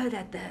am good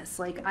at this.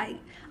 Like,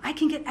 I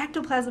can get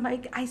ectoplasm.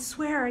 I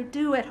swear I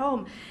do at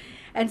home.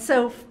 And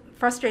so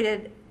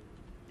frustrated,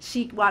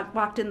 she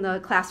walked in the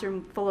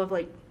classroom full of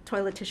like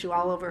toilet tissue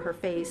all over her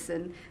face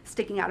and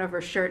sticking out of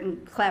her shirt,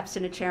 and collapsed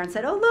in a chair and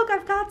said, oh, look,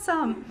 I've got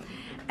some.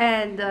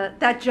 And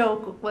that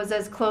joke was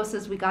as close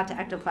as we got to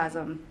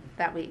ectoplasm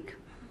that week.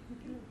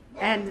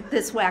 And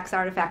this wax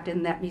artifact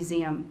in that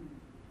museum.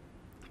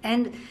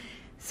 And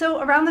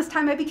so around this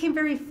time, I became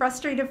very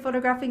frustrated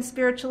photographing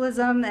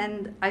spiritualism,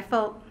 and I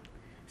felt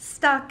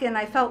stuck, and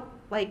I felt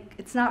like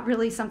it's not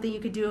really something you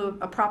could do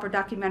a proper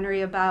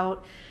documentary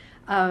about.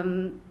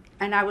 And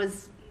I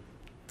was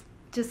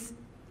just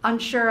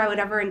unsure I would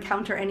ever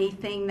encounter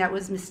anything that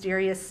was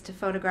mysterious to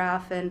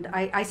photograph, and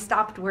I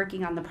stopped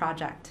working on the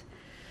project.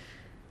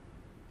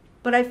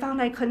 But I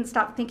found I couldn't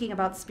stop thinking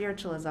about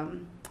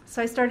spiritualism.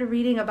 So I started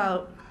reading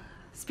about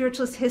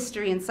spiritualist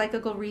history and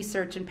psychical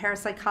research and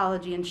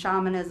parapsychology and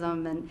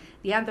shamanism and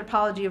the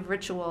anthropology of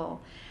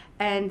ritual.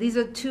 And these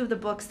are two of the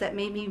books that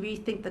made me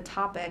rethink the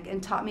topic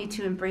and taught me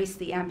to embrace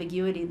the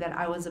ambiguity that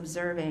I was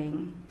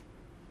observing.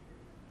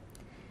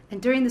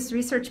 And during this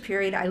research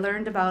period, I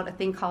learned about a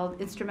thing called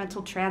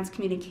instrumental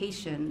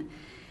transcommunication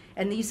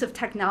and the use of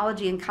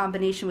technology in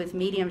combination with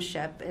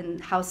mediumship,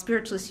 and how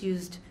spiritualists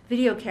used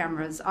video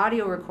cameras,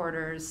 audio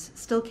recorders,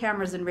 still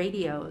cameras, and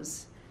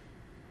radios.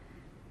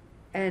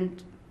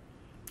 And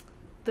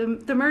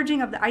the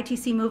merging of the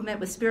ITC movement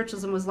with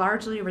spiritualism was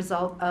largely a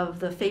result of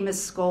the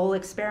famous Skoll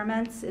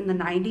experiments in the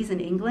 90s in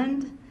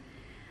England.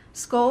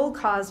 Skoll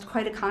caused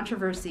quite a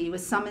controversy,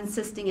 with some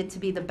insisting it to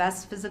be the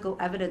best physical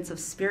evidence of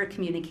spirit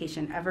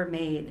communication ever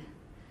made.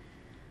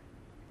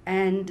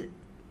 And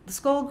the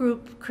Skoll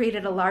group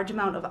created a large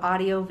amount of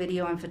audio,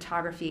 video, and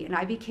photography, and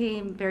I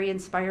became very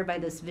inspired by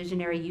this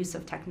visionary use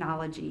of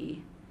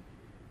technology.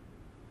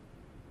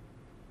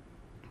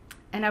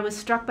 And I was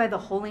struck by the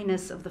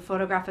holiness of the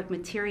photographic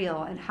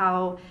material, and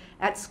how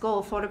at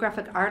Skoll,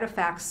 photographic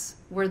artifacts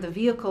were the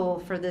vehicle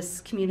for this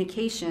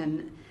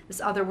communication,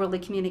 this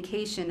otherworldly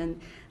communication,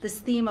 and this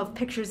theme of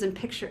pictures and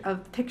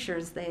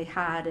pictures they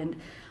had, and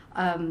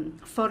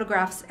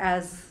photographs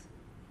as,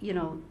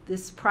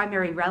 this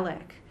primary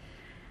relic.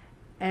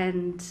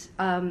 And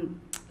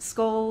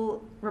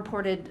Skoll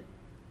reported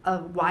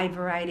a wide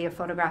variety of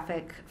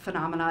photographic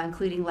phenomena,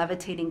 including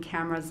levitating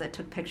cameras that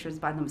took pictures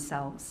by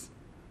themselves,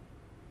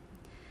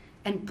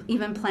 and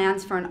even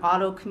plans for an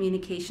auto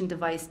communication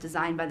device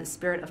designed by the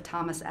spirit of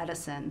Thomas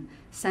Edison,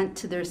 sent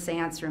to their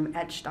seance room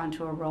etched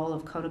onto a roll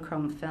of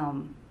Kodachrome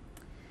film.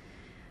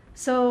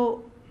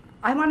 So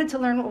I wanted to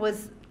learn what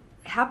was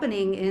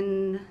happening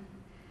in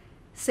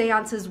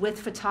seances with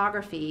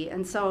photography,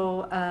 and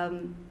so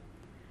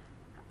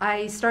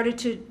I started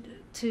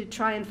to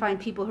try and find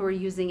people who were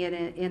using it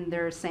in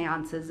their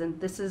seances, and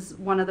this is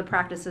one of the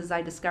practices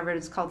I discovered.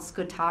 It's called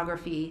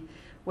scotography,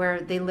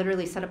 where they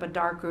literally set up a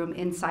dark room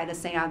inside a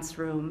seance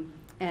room,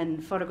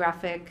 and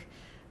photographic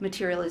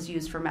material is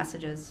used for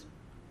messages.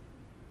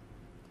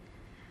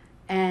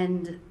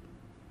 And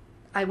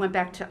I went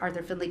back to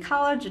Arthur Findlay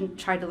College and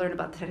tried to learn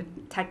about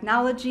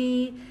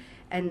technology,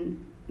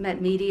 and met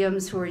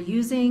mediums who were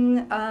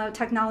using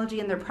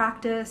technology in their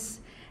practice.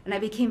 And I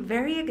became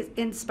very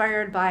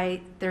inspired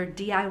by their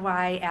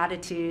DIY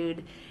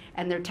attitude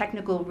and their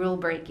technical rule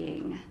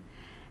breaking,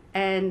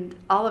 and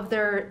all of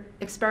their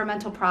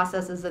experimental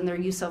processes and their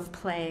use of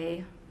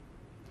play,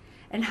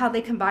 and how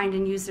they combined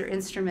and used their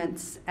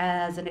instruments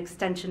as an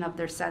extension of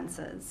their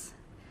senses.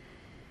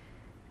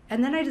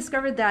 And then I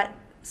discovered that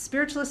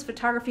spiritualist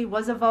photography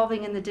was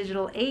evolving in the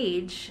digital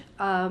age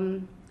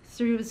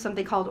through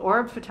something called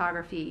orb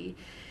photography,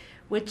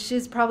 which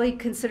is probably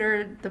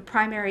considered the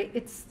primary.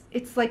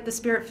 It's like the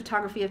spirit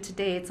photography of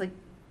today. It's like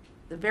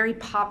very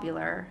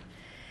popular.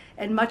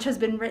 And much has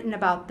been written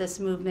about this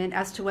movement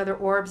as to whether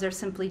orbs are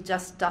simply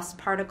just dust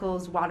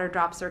particles, water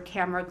drops, or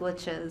camera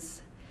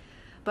glitches.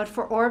 But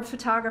for orb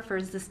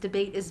photographers, this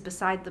debate is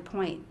beside the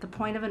point. The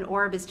point of an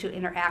orb is to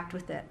interact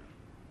with it.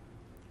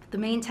 The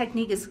main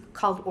technique is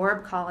called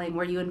orb calling,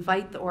 where you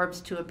invite the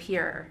orbs to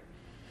appear.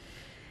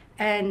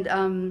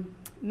 And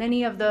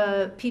many of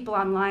the people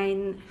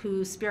online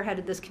who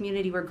spearheaded this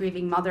community were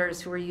grieving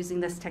mothers who were using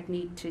this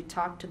technique to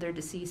talk to their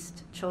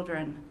deceased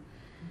children.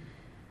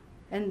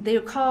 And they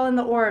would call in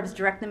the orbs,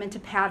 direct them into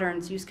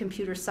patterns, use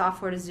computer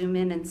software to zoom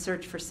in and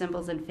search for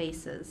symbols and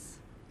faces.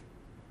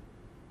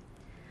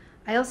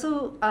 I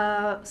also,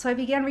 so I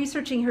began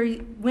researching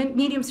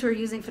mediums who are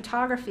using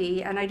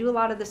photography, and I do a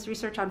lot of this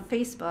research on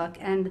Facebook,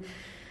 and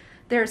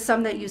there are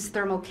some that use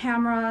thermal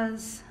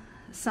cameras,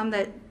 some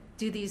that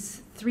do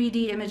these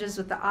 3D images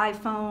with the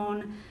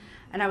iPhone,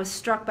 and I was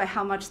struck by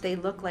how much they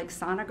look like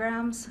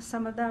sonograms,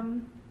 some of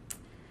them.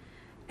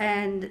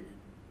 And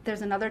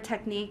there's another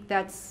technique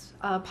that's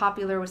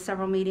popular with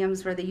several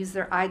mediums where they use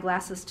their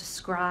eyeglasses to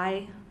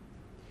scry.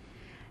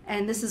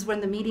 And this is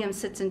when the medium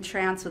sits in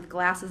trance with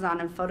glasses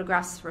on and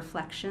photographs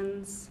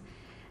reflections.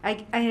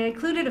 I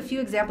included a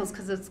few examples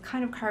because it's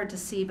kind of hard to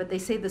see, but they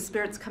say the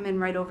spirits come in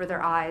right over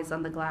their eyes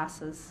on the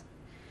glasses.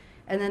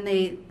 And then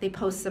they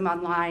post them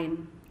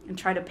online and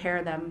try to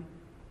pair them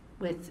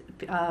with,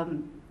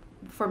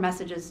 for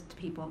messages to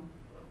people.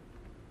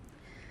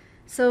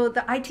 So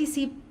the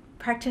ITC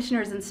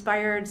practitioners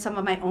inspired some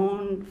of my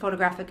own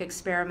photographic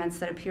experiments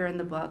that appear in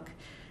the book.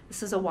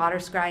 This is a water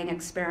scrying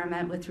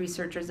experiment with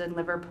researchers in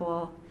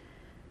Liverpool.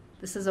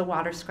 This is a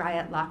water scry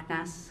at Loch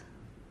Ness,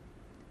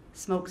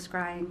 smoke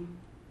scrying,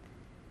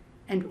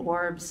 and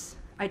orbs.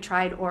 I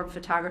tried orb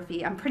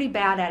photography. I'm pretty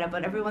bad at it,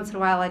 but every once in a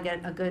while I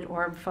get a good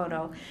orb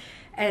photo.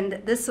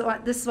 And this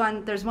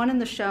one, there's one in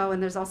the show,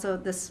 and there's also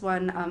this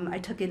one I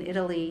took in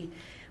Italy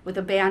with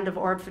a band of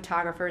orb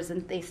photographers,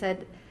 and they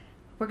said,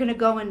 we're gonna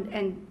go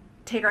and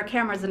take our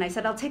cameras. And I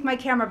said, I'll take my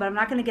camera, but I'm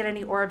not gonna get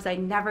any orbs. I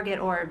never get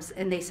orbs.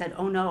 And they said,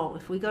 oh no,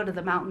 if we go to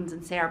the mountains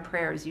and say our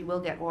prayers, you will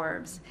get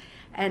orbs.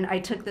 And I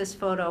took this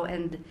photo,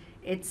 and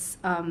it's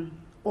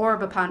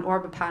orb upon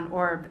orb upon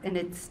orb, and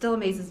it still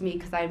amazes me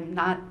because I'm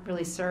not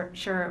really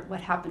sure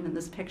what happened in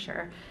this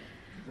picture.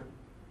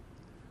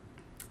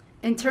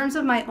 In terms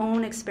of my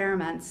own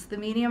experiments, the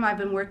medium I've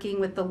been working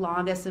with the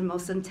longest and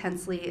most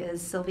intensely is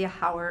Sylvia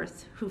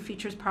Howarth, who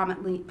features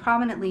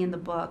prominently in the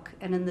book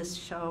and in this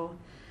show.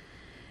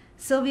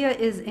 Sylvia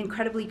is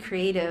incredibly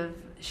creative.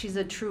 She's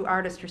a true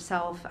artist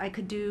herself. I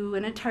could do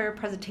an entire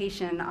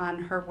presentation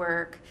on her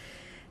work.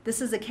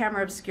 This is a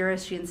camera obscura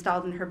she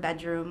installed in her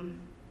bedroom.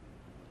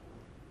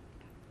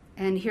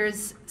 And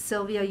here's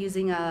Sylvia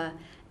using a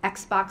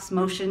Xbox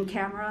motion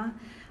camera.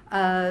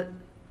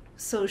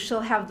 So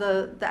she'll have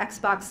the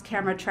Xbox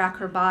camera track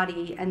her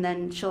body, and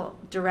then she'll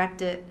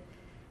direct it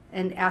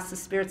and ask the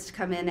spirits to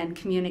come in and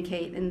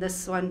communicate. In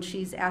this one,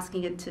 she's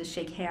asking it to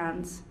shake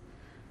hands.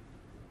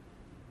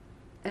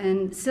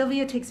 And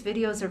Sylvia takes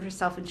videos of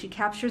herself, and she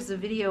captures the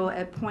video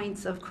at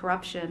points of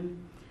corruption,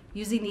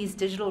 using these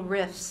digital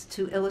riffs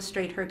to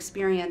illustrate her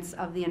experience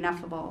of the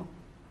ineffable.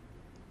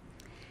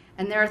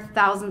 And there are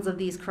thousands of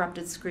these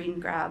corrupted screen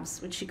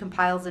grabs, which she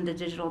compiles into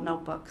digital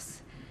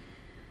notebooks.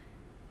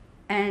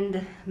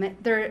 And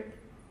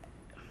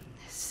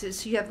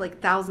so you have like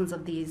thousands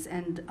of these,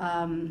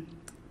 and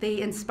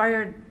they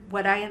inspired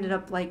what I ended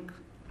up like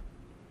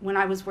when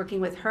I was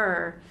working with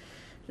her.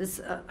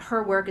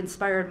 Her work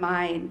inspired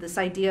mine, this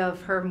idea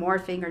of her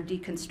morphing or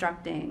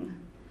deconstructing,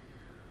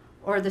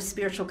 or the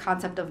spiritual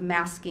concept of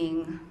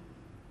masking,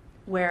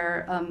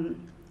 where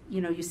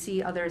you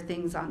see other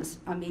things on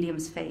a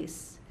medium's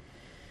face,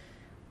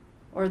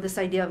 or this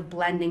idea of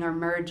blending or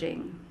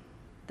merging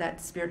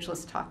that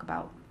spiritualists talk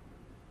about.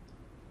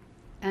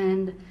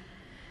 And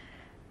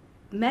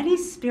many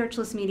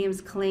spiritualist mediums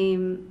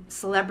claim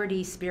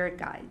celebrity spirit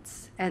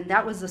guides, and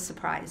that was a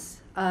surprise.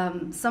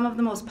 Some of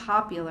the most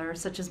popular,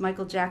 such as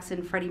Michael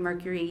Jackson, Freddie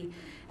Mercury,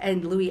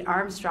 and Louis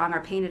Armstrong,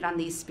 are painted on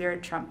these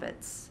spirit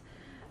trumpets,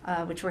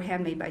 which were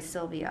handmade by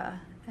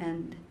Sylvia.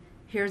 And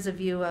here's a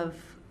view of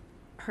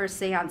her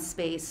seance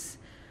space,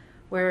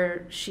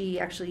 where she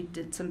actually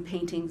did some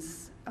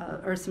paintings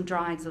or some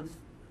drawings of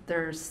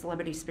their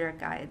celebrity spirit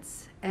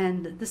guides.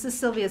 And this is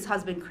Sylvia's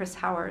husband, Chris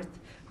Howarth,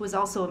 who is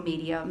also a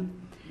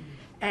medium.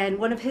 And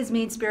one of his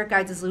main spirit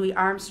guides is Louis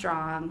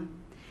Armstrong.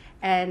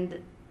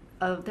 And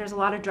there's a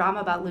lot of drama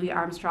about Louis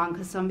Armstrong,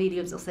 because some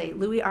mediums will say,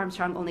 Louis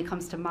Armstrong only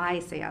comes to my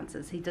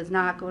seances. He does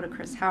not go to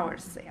Chris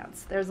Howarth's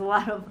seance. There's a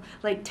lot of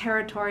like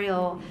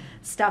territorial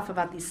stuff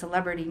about these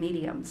celebrity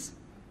mediums.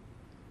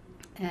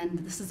 And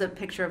this is a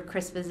picture of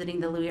Chris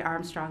visiting the Louis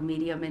Armstrong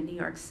medium in New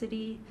York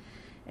City.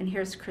 And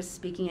here's Chris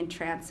speaking in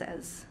trance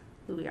as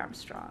Louis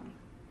Armstrong.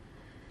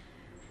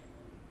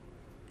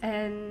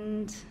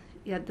 And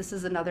yeah, this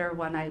is another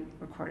one I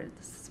recorded.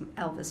 This is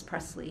Elvis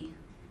Presley.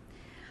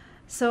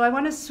 So I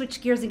want to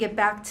switch gears and get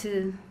back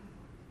to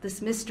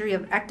this mystery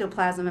of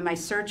ectoplasm and my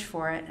search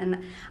for it.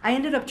 And I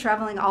ended up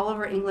traveling all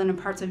over England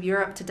and parts of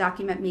Europe to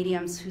document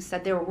mediums who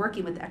said they were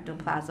working with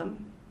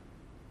ectoplasm.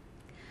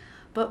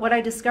 But what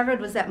I discovered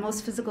was that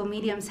most physical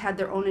mediums had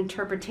their own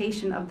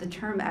interpretation of the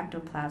term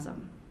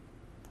ectoplasm.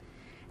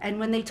 And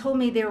when they told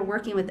me they were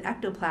working with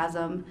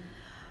ectoplasm,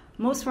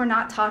 most were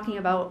not talking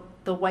about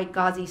the white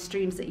gauzy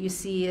streams that you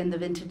see in the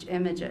vintage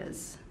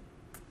images.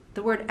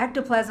 The word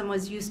ectoplasm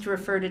was used to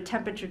refer to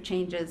temperature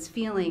changes,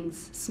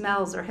 feelings,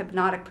 smells, or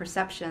hypnotic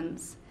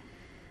perceptions.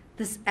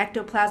 This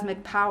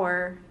ectoplasmic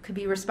power could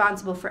be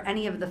responsible for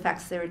any of the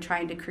effects they were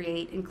trying to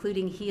create,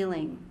 including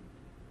healing.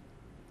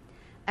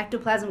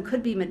 Ectoplasm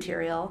could be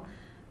material,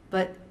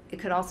 but it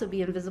could also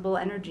be invisible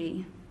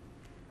energy,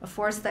 a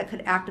force that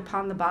could act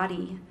upon the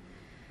body.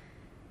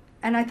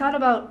 And I thought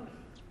about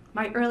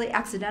my early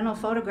accidental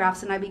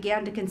photographs, and I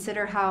began to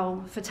consider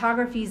how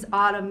photography's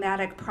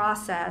automatic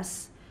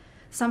process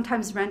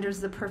sometimes renders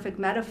the perfect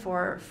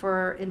metaphor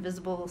for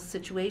invisible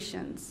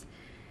situations.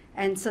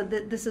 And so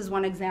this is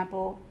one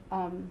example.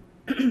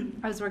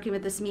 I was working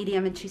with this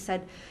medium, and she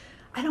said,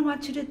 I don't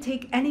want you to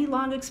take any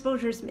long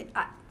exposures.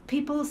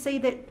 People say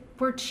that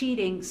we're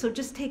cheating, so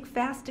just take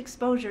fast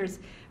exposures,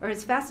 or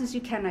as fast as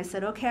you can. I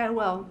said, okay, I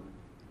will.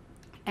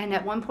 And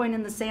at one point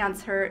in the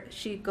seance,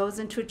 she goes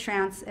into a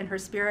trance, and her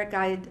spirit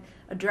guide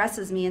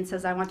addresses me and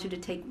says, I want you to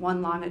take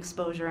one long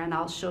exposure, and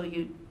I'll show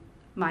you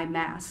my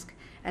mask.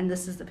 And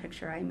this is the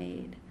picture I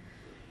made.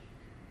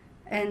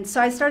 And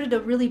so I started to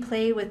really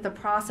play with the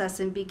process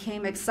and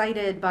became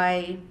excited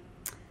by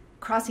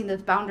crossing the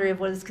boundary of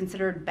what is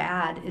considered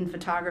bad in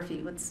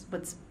photography,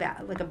 what's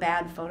bad, like a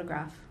bad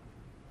photograph.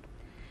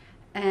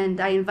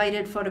 And I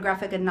invited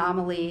photographic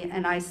anomaly,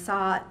 and I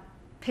saw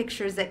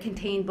pictures that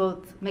contain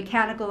both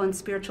mechanical and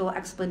spiritual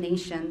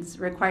explanations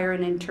require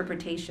an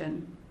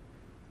interpretation.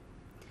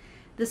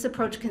 This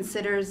approach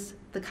considers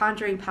the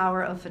conjuring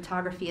power of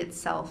photography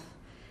itself.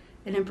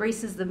 It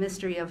embraces the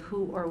mystery of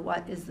who or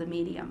what is the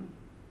medium.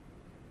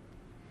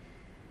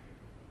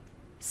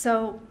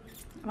 So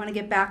I want to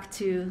get back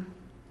to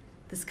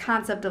this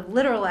concept of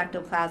literal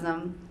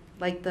ectoplasm,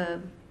 like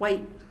the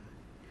white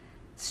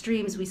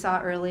streams we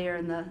saw earlier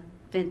in the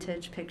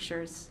vintage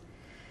pictures.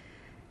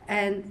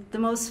 And the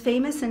most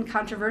famous and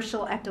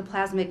controversial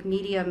ectoplasmic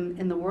medium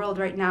in the world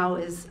right now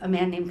is a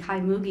man named Kai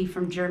Mugi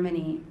from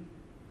Germany.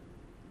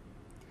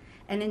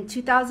 And in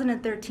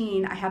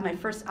 2013, I had my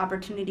first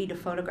opportunity to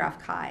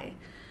photograph Kai,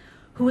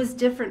 who was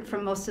different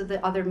from most of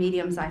the other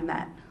mediums I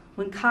met.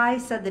 When Kai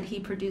said that he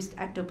produced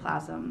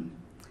ectoplasm,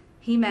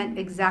 he meant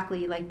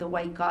exactly like the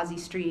white gauzy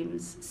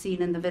streams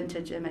seen in the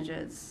vintage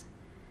images.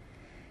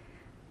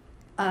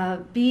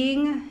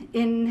 Being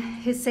in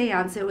his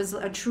seance, it was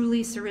a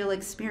truly surreal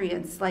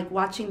experience, like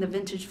watching the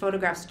vintage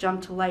photographs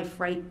jump to life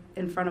right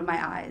in front of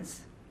my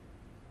eyes.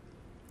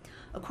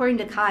 According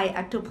to Kai,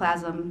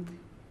 ectoplasm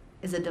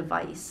is a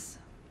device,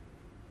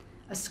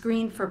 a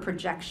screen for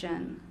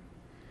projection,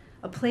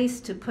 a place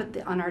to put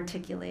the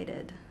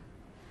unarticulated.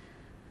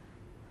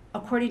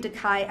 According to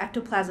Kai,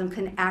 ectoplasm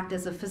can act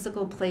as a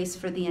physical place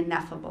for the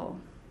ineffable.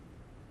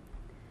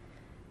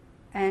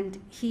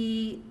 And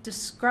he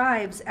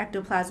describes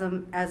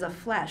ectoplasm as a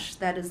flesh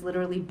that is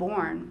literally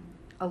born,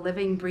 a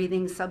living,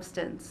 breathing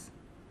substance.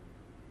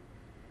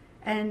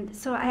 And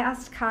so I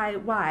asked Kai,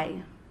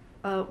 why?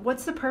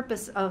 What's the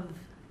purpose of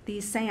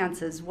these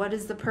seances? What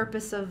is the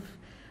purpose of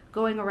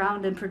going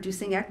around and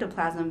producing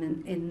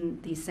ectoplasm in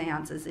these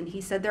seances? And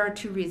he said there are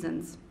two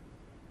reasons.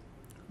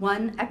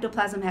 One,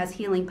 ectoplasm has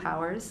healing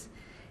powers,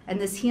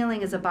 and this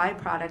healing is a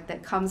byproduct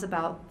that comes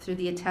about through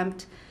the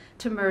attempt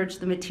to merge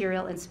the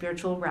material and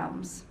spiritual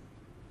realms.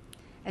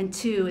 And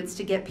two, it's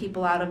to get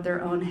people out of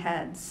their own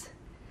heads.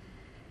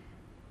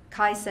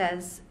 Kai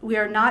says, we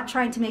are not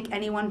trying to make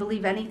anyone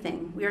believe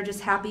anything. We are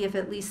just happy if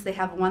at least they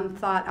have one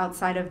thought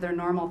outside of their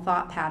normal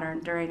thought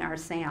pattern during our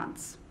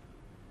seance.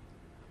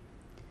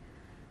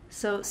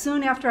 So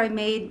soon after I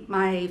made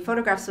my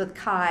photographs with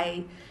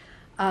Kai,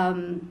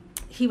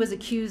 he was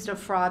accused of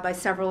fraud by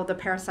several of the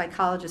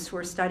parapsychologists who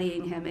were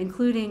studying him,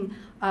 including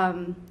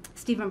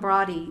Stephen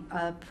Brody,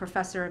 a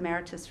professor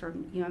emeritus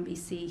from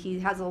UMBC. He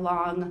has a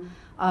long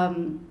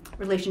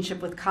relationship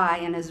with Kai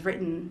and has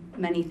written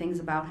many things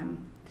about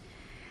him.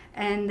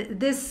 And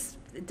this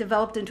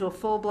developed into a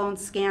full-blown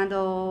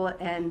scandal,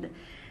 and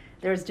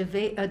there's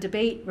a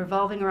debate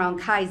revolving around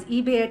Kai's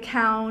eBay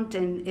account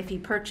and if he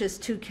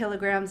purchased 2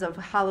 kilograms of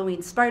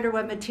Halloween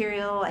spiderweb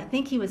material. I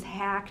think he was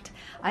hacked.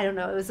 I don't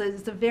know. It was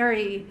a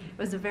very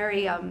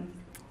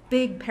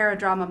big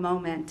paradrama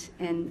moment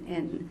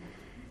in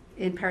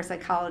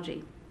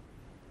parapsychology.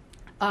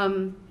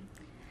 And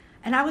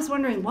I was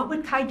wondering, what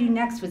would Kai do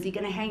next? Was he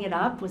going to hang it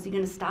up? Was he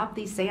going to stop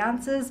these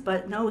seances?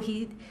 But no,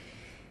 he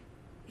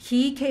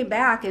came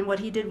back, and what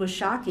he did was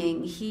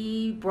shocking.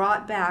 He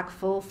brought back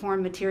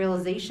full-form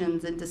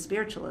materializations into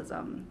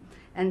spiritualism.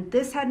 And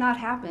this had not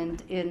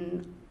happened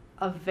in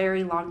a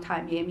very long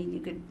time. I mean,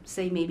 you could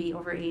say maybe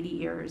over 80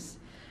 years.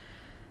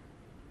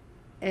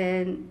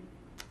 And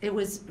it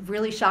was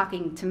really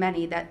shocking to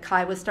many that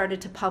Kai was started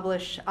to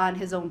publish on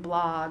his own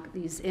blog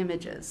these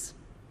images.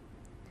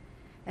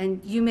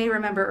 And you may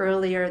remember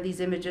earlier these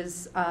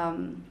images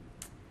from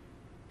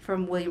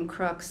William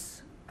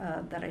Crookes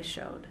that I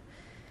showed.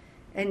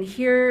 And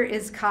here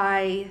is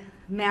Kai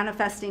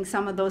manifesting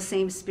some of those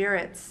same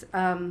spirits.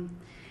 And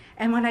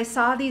when I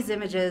saw these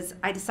images,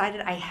 I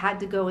decided I had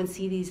to go and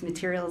see these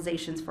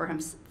materializations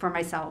for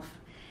myself.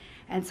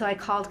 And so I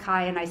called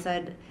Kai and I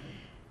said,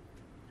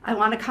 I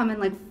want to come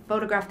and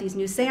photograph these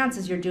new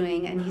seances you're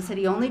doing. And he said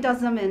he only does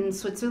them in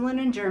Switzerland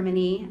and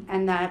Germany,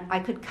 and that I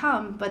could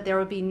come, but there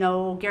would be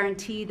no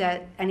guarantee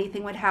that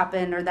anything would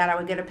happen or that I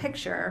would get a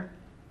picture.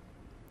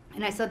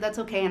 And I said, that's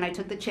okay. And I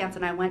took the chance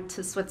and I went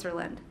to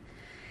Switzerland.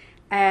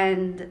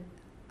 And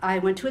I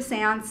went to a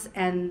seance,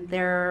 and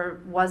there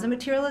was a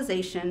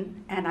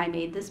materialization, and I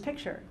made this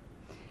picture.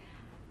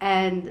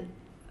 And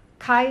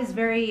Kai is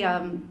very,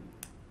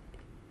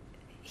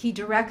 he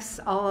directs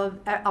all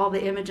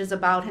the images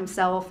about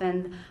himself,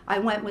 and I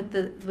went with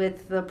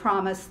the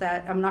promise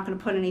that I'm not going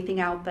to put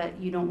anything out that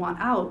you don't want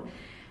out.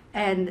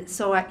 And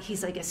so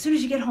he's like, as soon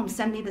as you get home,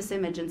 send me this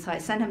image. And so I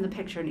sent him the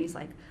picture, and he's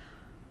like,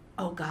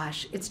 oh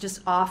gosh, it's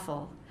just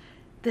awful.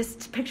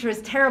 This picture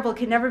is terrible,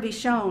 can never be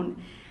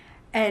shown.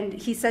 And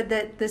he said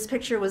that this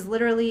picture was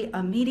literally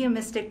a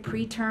mediumistic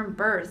preterm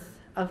birth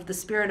of the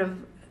spirit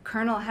of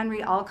Colonel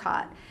Henry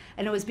Alcott.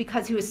 And it was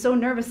because he was so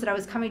nervous that I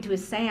was coming to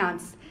his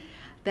seance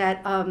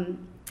that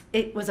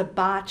it was a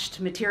botched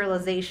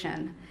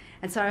materialization.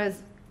 And so I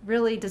was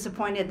really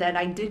disappointed that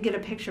I did get a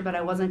picture, but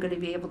I wasn't going to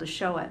be able to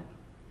show it.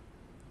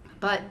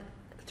 But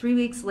 3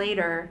 weeks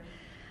later,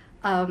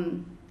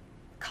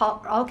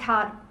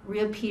 Alcott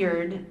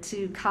reappeared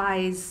to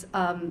Kai's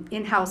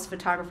in-house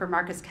photographer,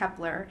 Marcus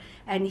Kepler,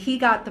 and he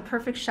got the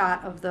perfect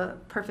shot of the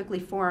perfectly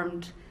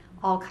formed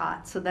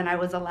Alcott. So then I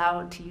was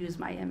allowed to use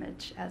my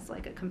image as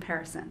like a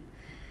comparison.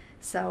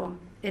 So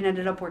it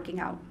ended up working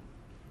out.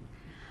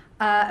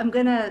 I'm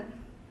going to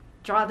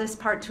draw this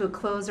part to a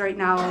close right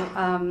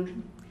now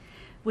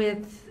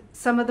with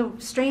some of the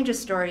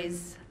strangest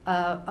stories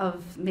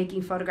of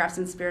making photographs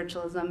in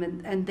spiritualism,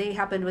 and they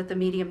happened with a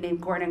medium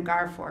named Gordon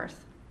Garforth.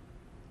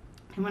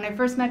 And when I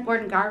first met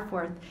Gordon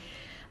Garforth,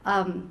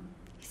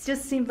 he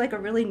just seemed like a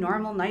really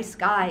normal, nice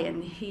guy,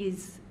 and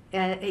he's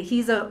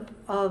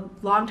a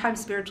longtime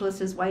spiritualist.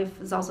 His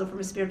wife is also from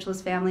a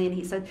spiritualist family, and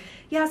he said,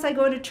 yes, I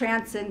go into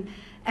trance, and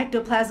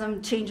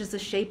ectoplasm changes the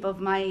shape of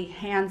my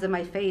hands and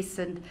my face,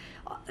 and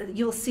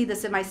you'll see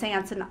this in my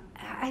seance. And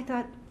I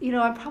thought,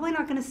 I'm probably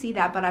not going to see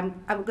that, but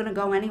I'm going to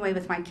go anyway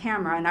with my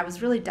camera, and I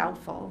was really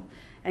doubtful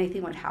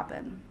anything would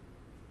happen.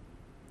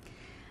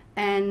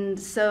 And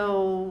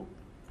so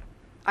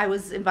I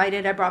was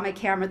invited. I brought my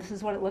camera. This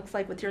is what it looks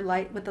like with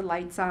the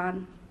lights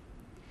on.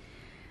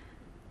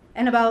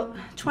 And about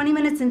 20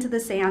 minutes into the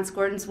seance,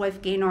 Gordon's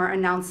wife Gaynor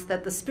announced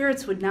that the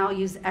spirits would now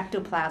use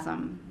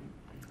ectoplasm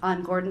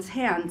on Gordon's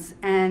hands,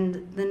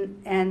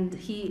 and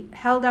he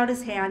held out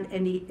his hand,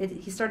 and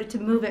he started to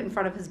move it in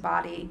front of his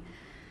body.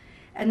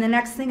 And the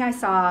next thing I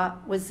saw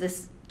was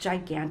this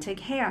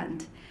gigantic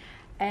hand.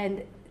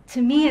 And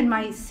to me in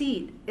my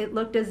seat, it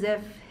looked as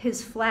if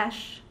his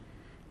flesh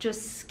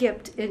just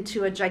skipped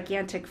into a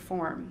gigantic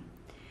form.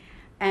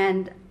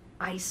 And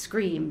I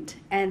screamed,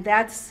 and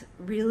that's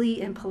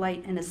really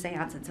impolite in a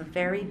seance. It's a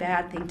very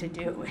bad thing to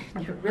do.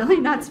 You're really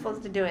not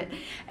supposed to do it.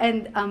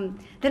 And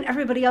then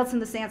everybody else in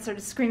the seance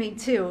started screaming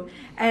too.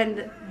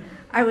 And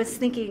I was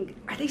thinking,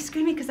 are they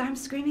screaming because I'm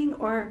screaming,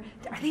 or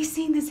are they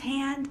seeing this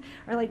hand?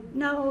 Or like,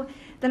 no.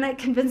 Then I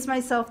convinced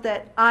myself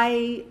that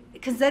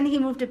because then he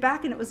moved it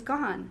back and it was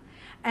gone.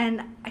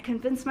 And I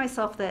convinced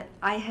myself that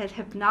I had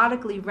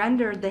hypnotically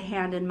rendered the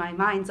hand in my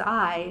mind's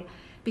eye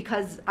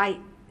because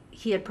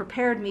he had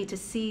prepared me to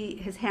see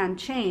his hand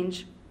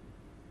change.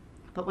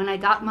 But when I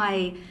got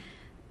my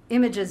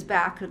images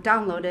back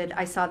downloaded,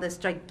 I saw this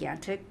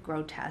gigantic,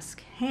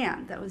 grotesque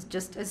hand that was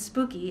just as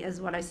spooky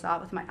as what I saw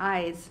with my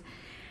eyes.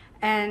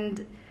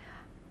 And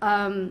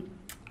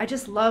I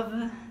just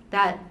love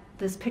that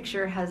this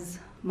picture has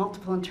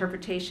multiple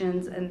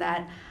interpretations, and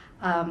that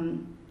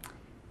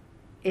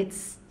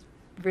it's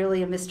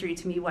really a mystery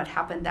to me what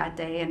happened that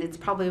day, and it's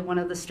probably one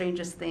of the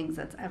strangest things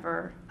I've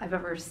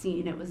ever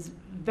seen. It was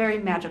very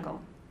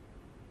magical.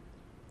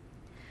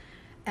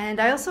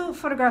 And I also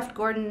photographed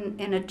Gordon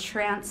in a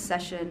trance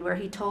session where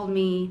he told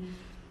me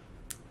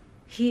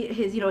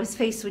his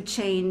face would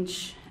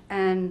change,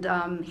 and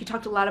he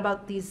talked a lot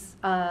about these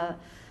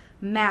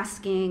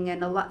masking,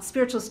 and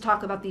spiritualists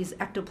talk about these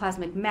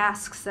ectoplasmic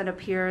masks that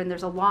appear, and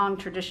there's a long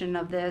tradition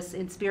of this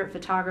in spirit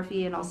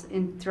photography and also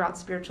throughout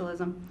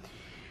spiritualism.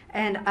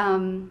 And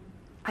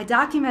I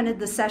documented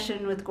the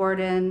session with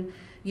Gordon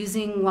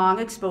using long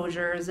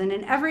exposures, and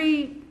in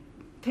every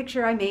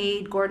picture I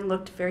made, Gordon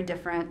looked very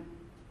different.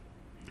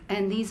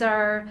 And these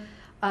are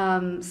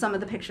some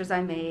of the pictures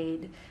I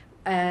made.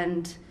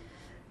 And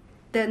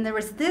then there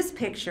was this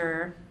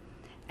picture,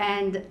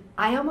 and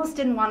I almost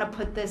didn't want to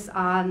put this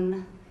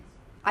on.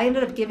 I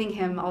ended up giving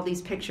him all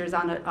these pictures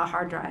on a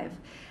hard drive.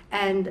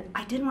 And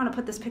I didn't want to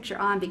put this picture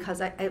on because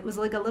it was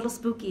like a little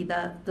spooky.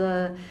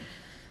 The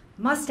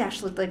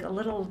mustache looked like a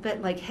little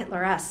bit like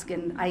Hitler-esque,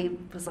 and I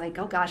was like,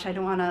 oh gosh, I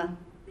don't want to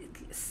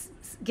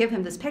give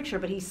him this picture.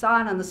 But he saw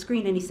it on the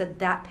screen, and he said,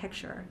 that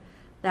picture,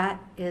 that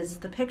is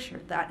the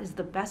picture. That is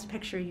the best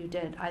picture you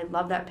did. I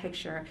love that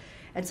picture.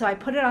 And so I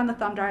put it on the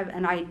thumb drive,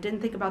 and I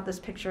didn't think about this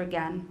picture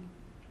again.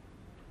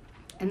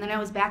 And then I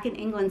was back in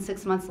England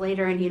 6 months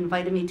later, and he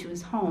invited me to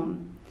his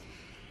home.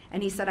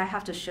 And he said, I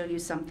have to show you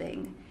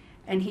something.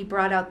 And he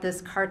brought out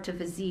this carte de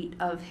visite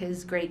of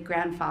his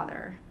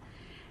great-grandfather.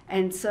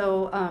 And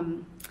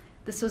so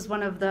this was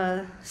one of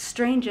the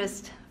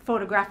strangest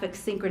photographic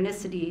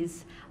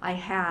synchronicities I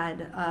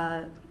had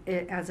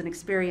as an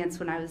experience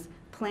when I was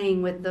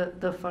playing with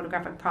the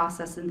photographic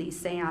process in these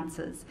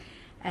seances.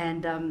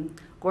 And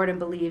Gordon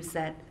believes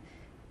that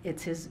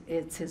it's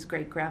his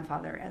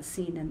great-grandfather as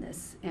seen in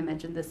this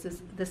image, and this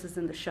is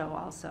in the show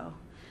also.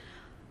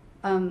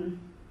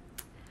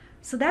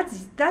 So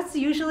that's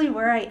usually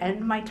where I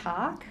end my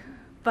talk,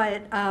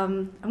 but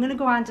I'm going to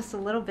go on just a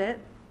little bit.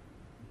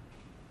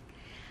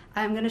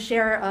 I'm going to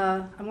share,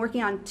 I'm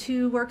working on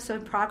 2 works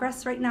in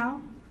progress right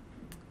now.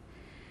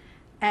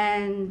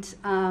 And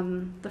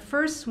the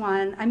first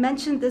one, I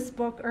mentioned this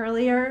book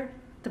earlier,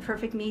 The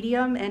Perfect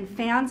Medium, and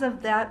fans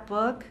of that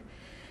book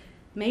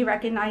may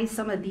recognize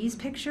some of these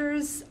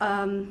pictures.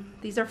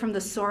 These are from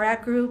the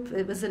SORAT group.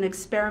 It was an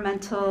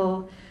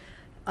experimental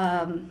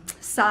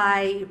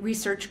psi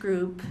research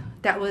group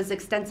that was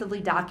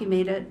extensively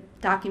documented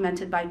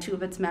by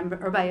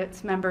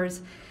its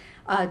members,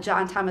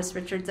 John Thomas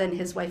Richards and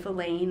his wife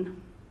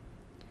Elaine.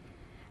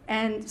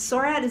 And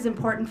SORAT is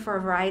important for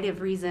a variety of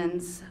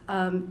reasons,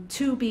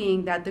 two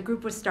being that the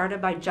group was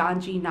started by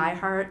John G.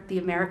 Neihart, the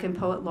American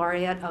Poet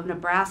Laureate of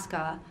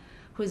Nebraska,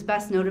 who is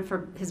best noted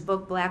for his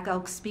book Black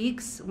Elk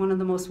Speaks, one of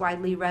the most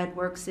widely read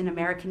works in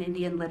American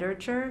Indian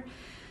literature.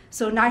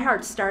 So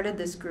Neihart started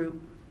this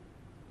group,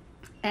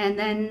 and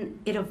then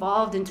it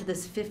evolved into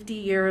this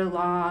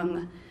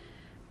 50-year-long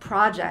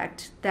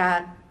project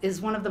that is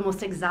one of the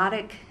most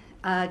exotic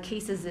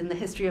cases in the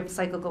history of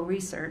cyclical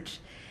research.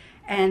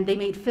 And they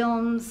made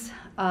films,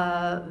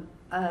 they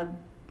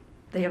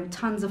have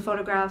tons of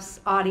photographs,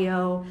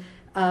 audio.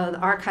 The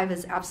archive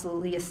is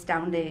absolutely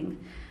astounding.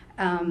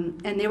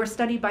 And they were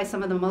studied by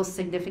some of the most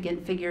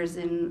significant figures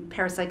in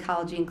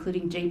parapsychology,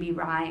 including J.B.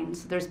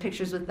 Rhines. There's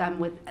pictures with them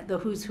with the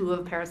who's who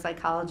of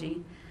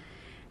parapsychology.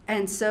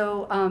 And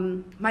so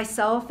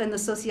myself and the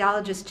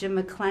sociologist Jim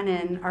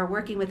McLennan are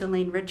working with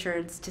Elaine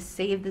Richards to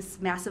save this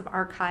massive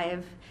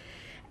archive.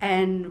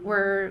 And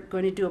we're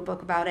going to do a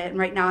book about it. And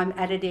right now I'm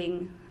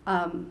editing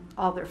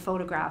all their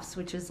photographs,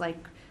 which has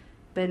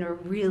been a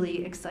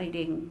really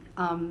exciting,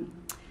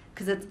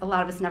 because a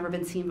lot of it's never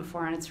been seen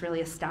before, and it's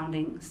really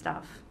astounding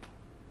stuff.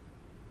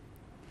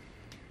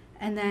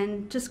 And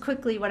then just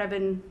quickly, what I've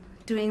been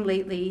doing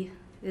lately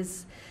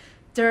is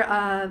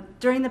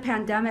during the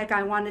pandemic,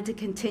 I wanted to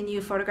continue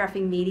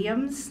photographing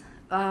mediums.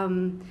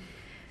 But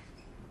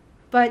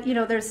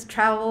there's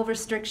travel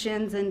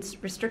restrictions and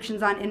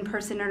restrictions on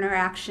in-person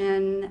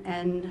interaction,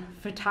 and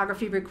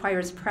photography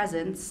requires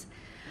presence.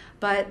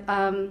 But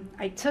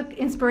I took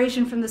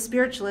inspiration from the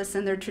spiritualists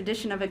and their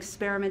tradition of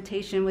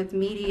experimentation with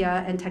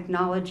media and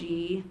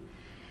technology.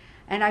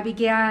 And I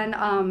began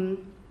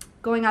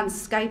going on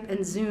Skype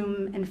and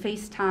Zoom and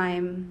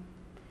FaceTime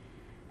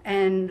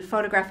and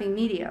photographing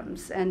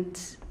mediums. And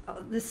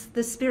this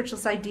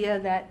spiritualist idea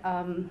that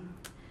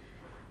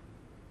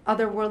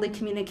otherworldly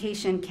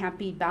communication can't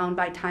be bound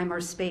by time or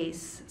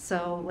space.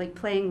 So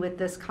playing with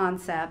this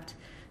concept.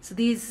 So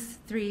these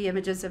three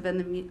images have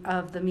been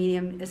of the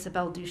medium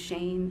Isabel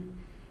Duchesne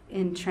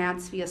in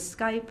trance via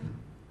Skype.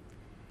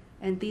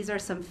 And these are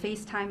some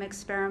FaceTime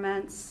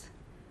experiments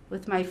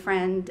with my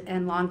friend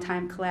and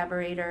longtime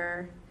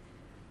collaborator,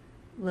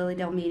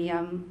 Lilydale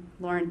medium,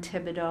 Lauren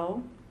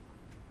Thibodeau.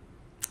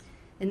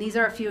 And these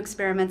are a few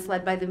experiments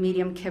led by the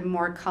medium Kim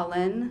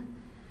Moore-Cullen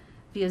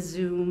via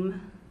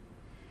Zoom.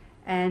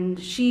 And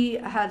we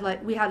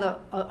had a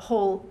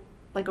whole,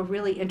 a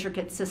really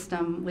intricate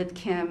system with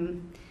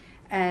Kim.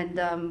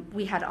 And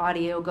we had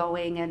audio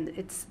going, and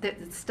it's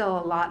still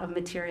a lot of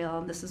material.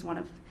 And this is one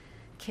of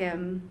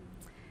Kim.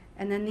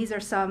 And then these are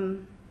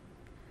some,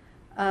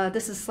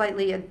 this is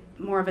slightly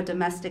more of a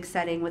domestic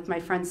setting with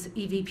my friends,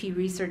 EVP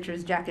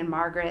researchers, Jack and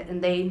Margaret.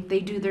 And they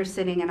do their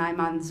sitting, and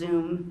I'm on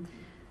Zoom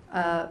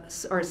or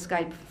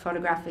Skype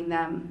photographing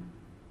them.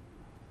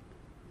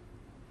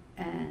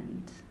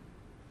 And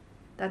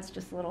that's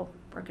just a little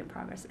work in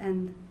progress.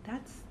 And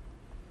that's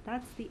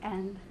the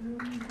end.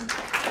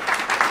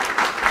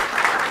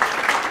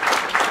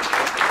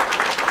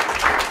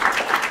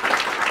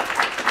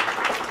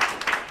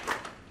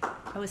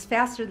 I was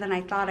faster than I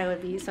thought I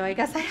would be, so I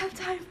guess I have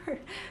time for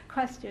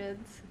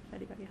questions. If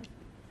anybody else?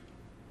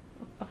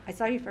 Oh, I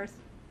saw you first.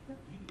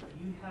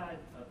 You had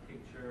a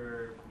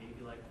picture maybe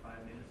 5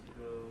 minutes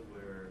ago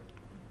where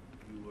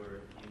you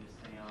were in a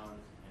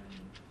seance and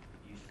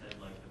you said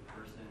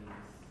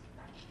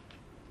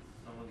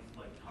someone's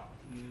talked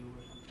to you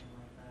or something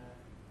like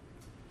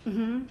that.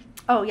 Mm-hmm.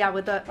 Oh yeah,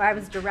 I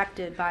was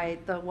directed by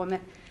the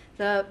woman.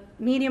 The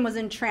medium was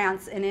in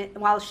trance, and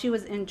while she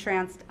was in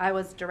trance, I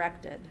was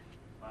directed.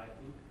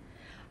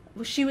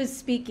 She was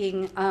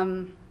speaking.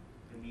 The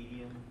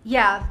medium?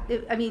 Yeah,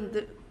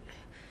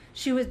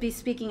 she would be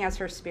speaking as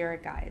her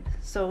spirit guide.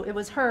 So it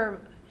was her,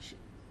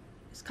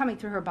 it's coming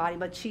through her body,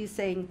 but she's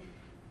saying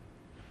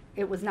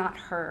it was not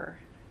her.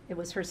 It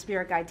was her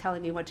spirit guide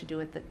telling me what to do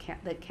with the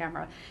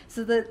camera.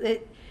 So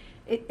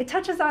it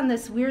touches on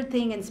this weird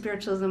thing in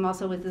spiritualism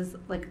also with this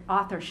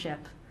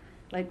authorship.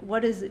 Who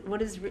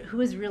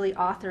is really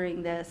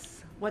authoring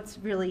this? What's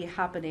really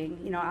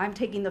happening? I'm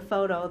taking the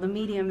photo, the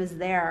medium is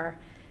there.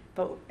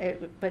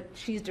 But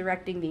she's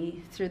directing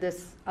me through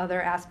this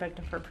other aspect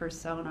of her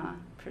persona,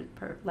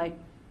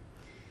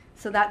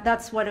 so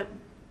that's what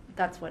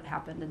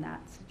happened in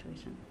that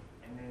situation.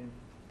 And then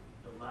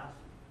the last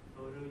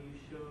photo you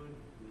showed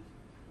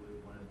was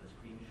with one of the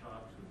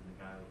screenshots was the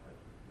guy with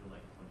a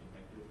bunch of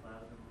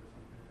ectoplasm or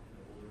something,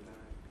 the older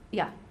guy.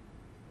 Yeah.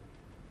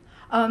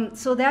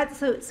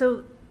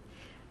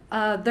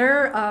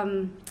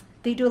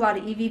 They do a lot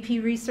of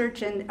EVP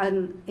research, and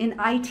in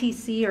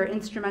ITC, or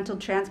instrumental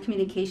trance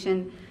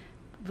communication,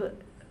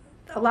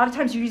 a lot of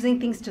times you're using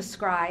things to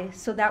scry.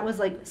 So that was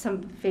like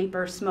some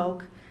vapor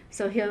smoke.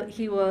 So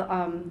he will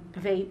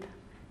vape,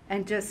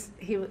 and just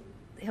he'll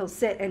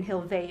sit and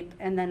he'll vape,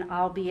 and then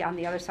I'll be on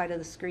the other side of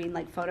the screen,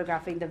 like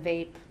photographing the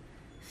vape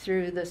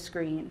through the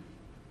screen.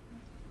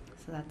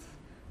 So that's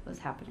what's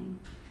happening.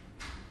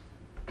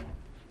 Were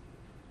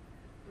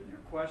there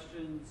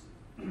questions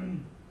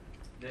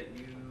that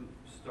you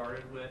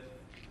started with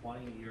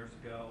 20 years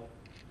ago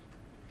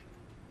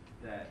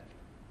that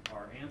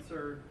are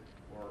answered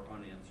or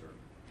unanswered?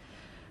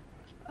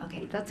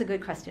 Okay, that's a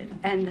good question.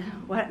 And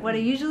what I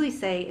usually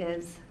say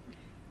is,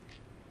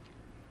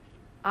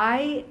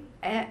 I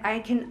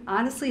can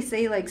honestly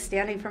say, like,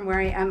 standing from where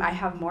I am, I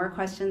have more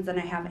questions than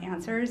I have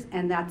answers,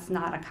 and that's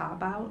not a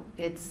cop-out.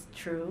 It's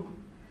true.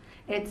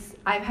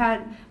 I've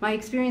had, my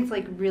experience,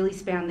 like, really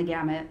spanned the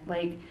gamut.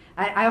 Like,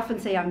 I often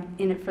say I'm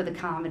in it for the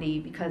comedy,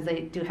 because I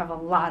do have a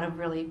lot of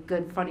really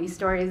good, funny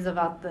stories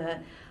about the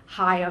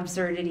high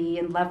absurdity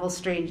and level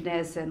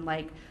strangeness and,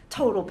 like,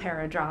 total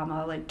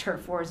paradrama, like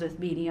turf wars with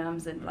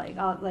mediums, and like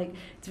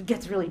it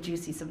gets really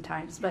juicy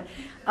sometimes. But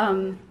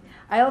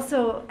I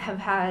also have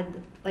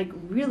had like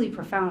really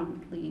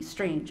profoundly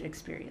strange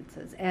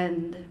experiences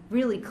and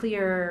really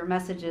clear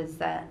messages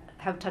that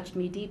have touched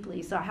me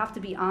deeply. So I have to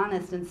be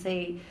honest and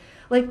say,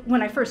 like,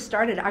 when I first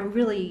started, I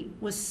really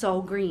was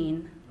so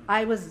green.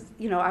 I was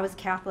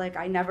Catholic.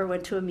 I never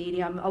went to a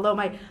medium, although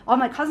all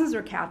my cousins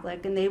were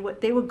Catholic, and they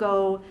would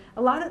go.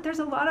 There's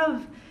a lot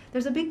of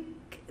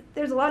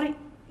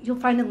you'll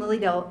find in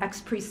Lilydale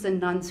ex-priests and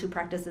nuns who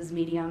practice as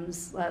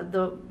mediums.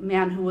 The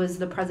man who was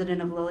the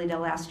president of Lilydale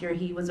last year,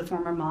 he was a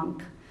former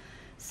monk.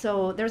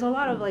 So there's a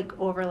lot of like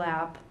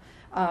overlap.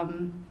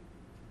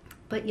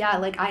 But yeah,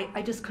 like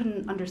I just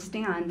couldn't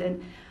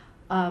understand.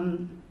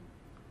 And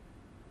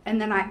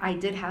then I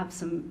did have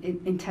some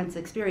intense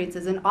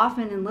experiences. And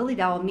often in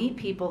Lilydale, I'll meet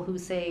people who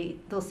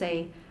they'll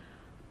say,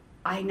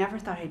 I never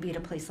thought I'd be at a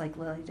place like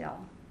Lilydale.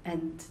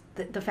 And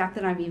the fact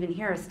that I'm even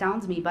here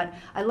astounds me. But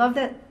I love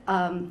that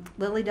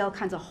Lilydale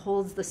kind of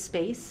holds the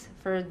space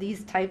for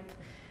these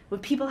when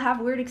people have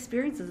weird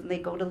experiences and they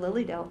go to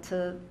Lilydale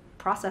to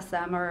process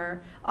them,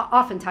 or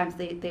oftentimes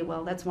they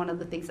will. That's one of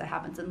the things that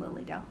happens in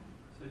Lilydale.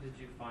 So did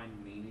you find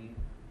meaning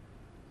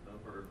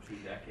over 2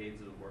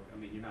 decades of work? I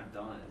mean, you're not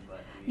done,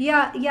 but... I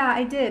mean, yeah,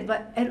 I did.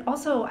 And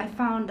also I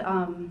found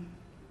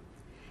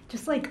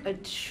just like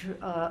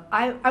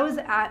I was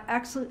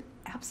actually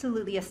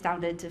absolutely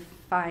astounded to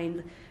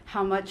find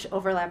how much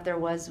overlap there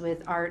was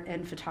with art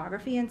and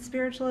photography and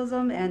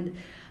spiritualism, and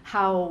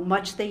how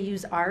much they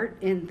use art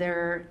in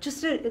their,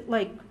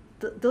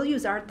 they'll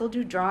use art, they'll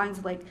do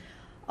drawings, like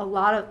a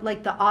lot of,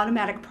 like the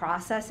automatic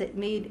process, it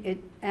made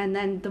it, and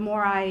then the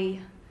more I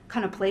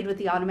kind of played with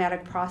the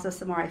automatic process,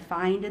 the more I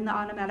find in the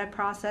automatic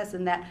process,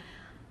 and that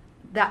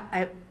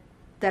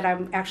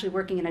I'm actually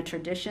working in a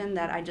tradition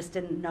that I just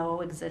didn't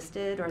know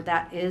existed, or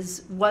that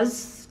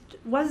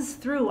was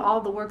through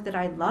all the work that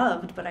I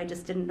loved, but I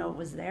just didn't know it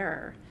was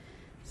there.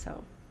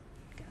 So,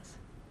 I guess.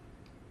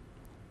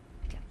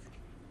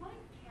 What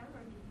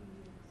camera did you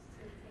use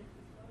to take these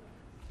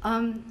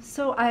photos?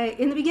 So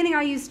in the beginning,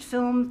 I used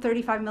film,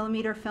 35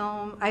 millimeter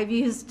film. I've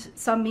used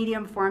some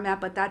medium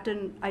format, but that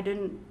didn't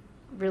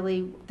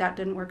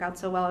work out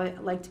so well. I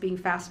liked being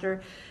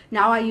faster.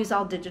 Now I use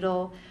all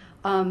digital.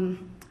 An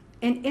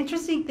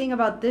interesting thing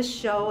about this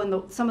show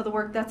and some of the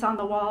work that's on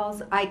the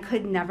walls, I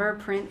could never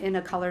print in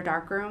a color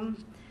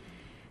darkroom.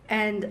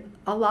 And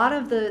a lot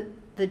of the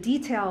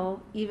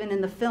detail, even in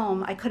the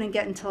film, I couldn't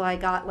get until I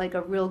got like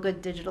a real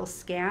good digital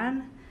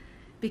scan,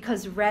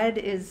 because red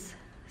is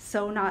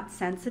so not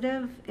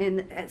sensitive,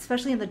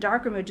 especially in the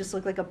darkroom, it would just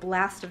look like a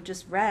blast of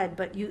just red.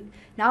 But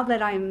now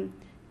that I'm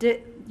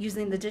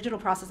using the digital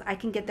process, I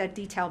can get that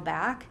detail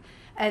back.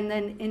 And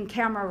then in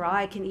Camera Raw,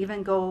 I can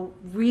even go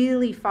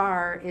really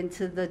far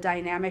into the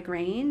dynamic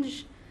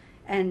range.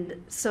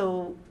 And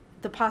so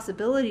the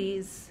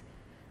possibilities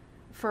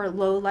for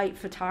low light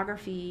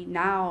photography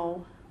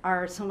now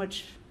are so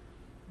much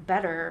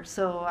better.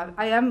 So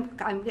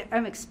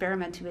I'm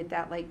experimenting with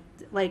that,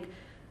 like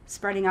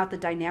spreading out the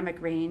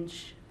dynamic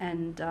range,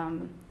 and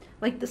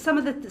some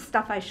of the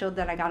stuff I showed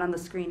that I got on the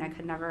screen, I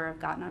could never have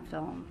gotten on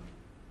film.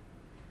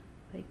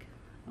 I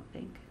don't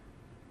think.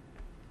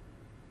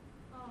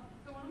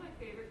 So one of my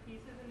favorite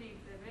pieces in the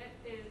exhibit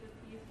is a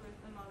piece with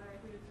the mother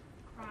who's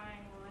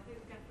crying while I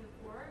think gets his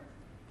orb.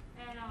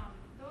 And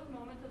those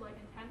moments of like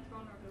intense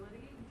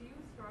vulnerability, do you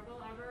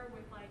struggle ever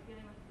with like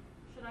dealing with,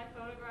 should I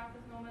photograph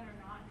this moment or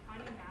not? How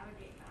do you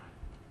navigate that?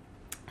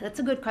 That's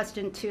a good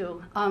question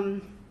too.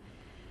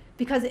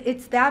 Because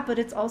it's that, but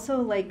it's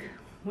also like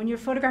when you're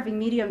photographing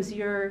mediums,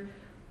 you're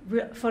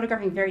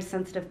photographing very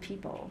sensitive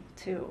people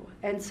too.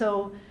 And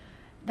so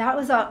that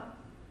was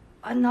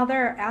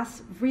another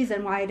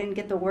reason why I didn't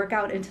get the work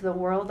out into the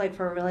world like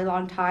for a really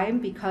long time,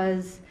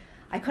 because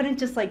I couldn't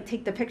just like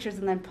take the pictures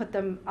and then put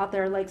them out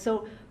there. Like,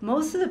 so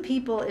most of the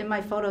people in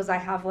my photos I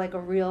have like a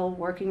real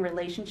working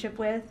relationship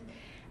with,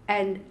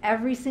 and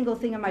every single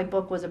thing in my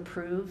book was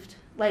approved.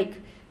 Like,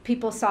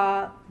 people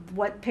saw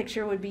what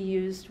picture would be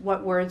used,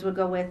 what words would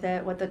go with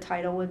it, what the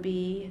title would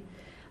be.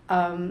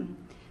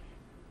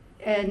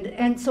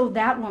 And so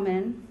that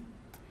woman,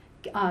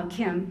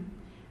 Kim,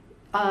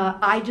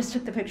 I just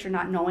took the picture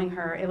not knowing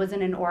her. It was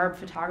in an orb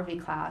photography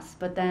class,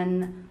 but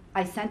then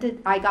I sent it,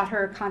 I got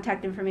her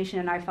contact information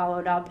and I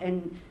followed up,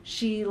 and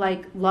she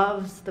like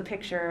loves the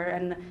picture,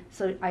 and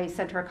so I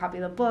sent her a copy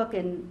of the book,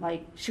 and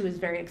like she was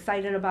very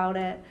excited about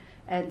it.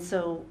 And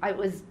so I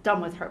was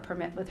done with her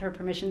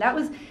permission. That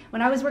was,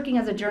 when I was working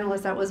as a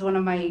journalist, that was one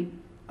of my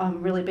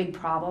really big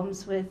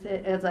problems with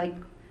it. It's like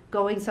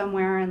going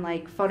somewhere and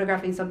like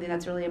photographing something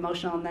that's really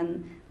emotional and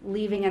then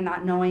leaving and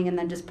not knowing and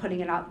then just putting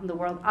it out in the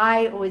world.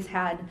 I always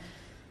had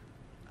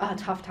a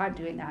tough time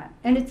doing that.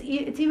 And it's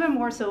even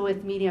more so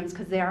with mediums,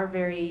 because they are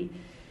very,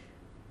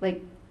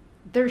 like,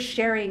 they're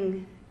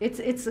sharing, it's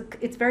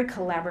very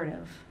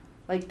collaborative.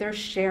 Like, they're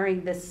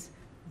sharing this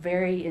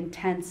very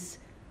intense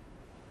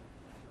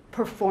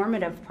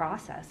performative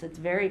process. It's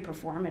very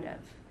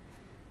performative.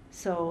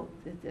 So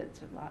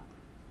it's a lot.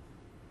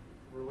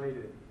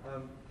 Related,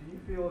 do you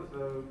feel as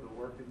though the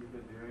work that you've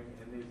been doing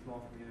in these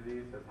small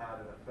communities has had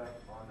an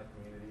effect on the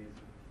communities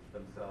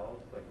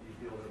themselves? Like, do you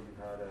feel that you've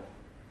had a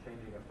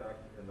changing effect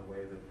in the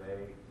way that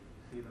they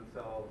see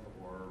themselves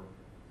or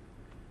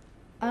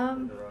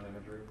their own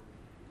imagery?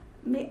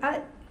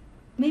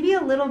 Maybe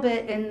a little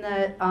bit in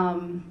the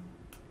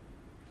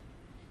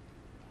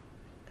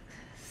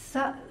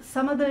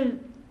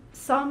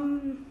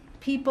some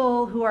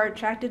people who are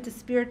attracted to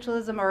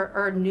spiritualism or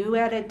are new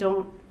at it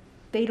don't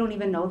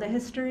even know the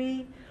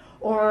history.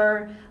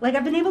 Or like,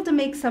 I've been able to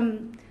make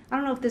some, I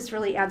don't know if this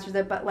really answers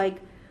it, but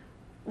like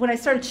when I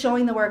started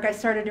showing the work, I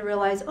started to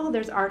realize, oh,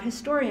 there's art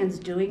historians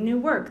doing new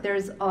work.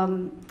 There's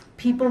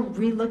people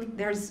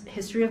there's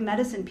history of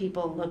medicine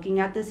people looking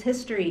at this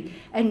history,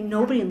 and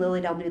nobody in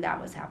Lilydale knew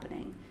that was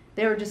happening.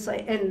 They were just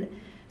like, and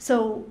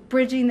so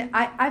bridging,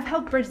 I've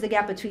helped bridge the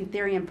gap between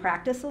theory and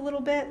practice a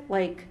little bit,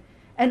 like,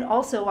 and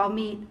also I'll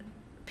meet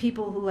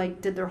people who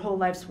like did their whole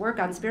life's work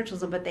on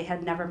spiritualism, but they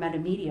had never met a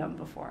medium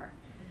before.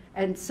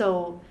 And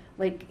so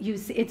like you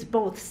see, it's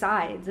both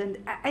sides. And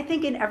I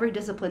think in every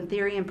discipline,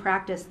 theory and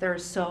practice, they're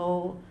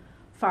so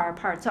far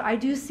apart. So I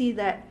do see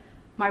that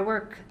my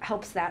work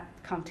helps that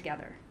come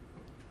together.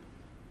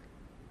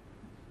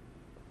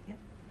 Yeah.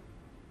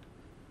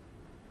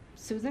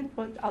 Susan,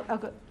 well, I'll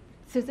go.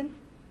 Susan?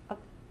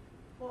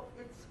 Well,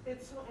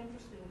 it's so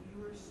interesting.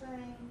 You were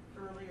saying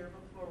earlier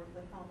before with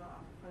the Helma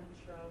Print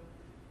show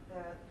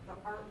that the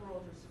art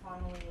world is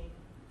finally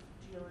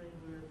dealing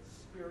with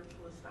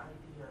spiritualist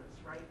ideas,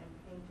 right, and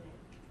painting.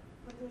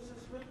 But there's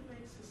this really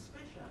big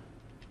suspicion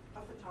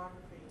of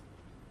photography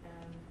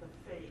and the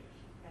fake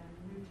and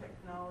new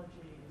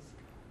technologies.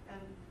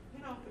 And,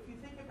 you know, if you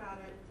think about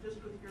it, just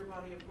with your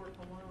body of work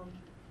alone,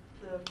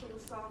 the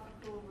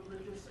philosophical,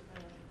 religious,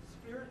 and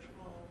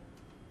spiritual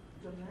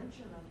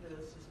dimension of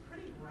this is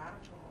pretty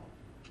radical,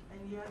 and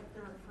yet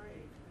they're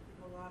afraid. I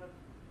think a lot of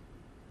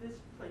this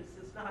place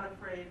is not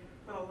afraid,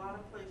 but a lot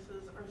of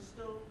places are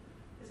still.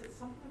 Is it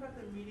something about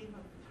the medium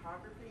of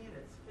photography and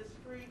its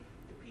history?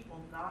 Do people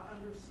not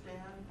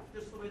understand,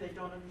 just the way they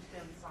don't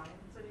understand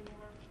science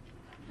anymore?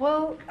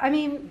 Well, I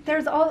mean,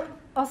 there's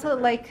also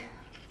like,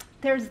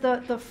 there's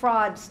the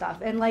fraud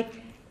stuff, and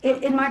like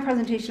in my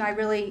presentation,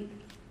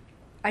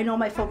 I know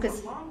my focus.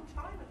 That's a long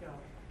time ago.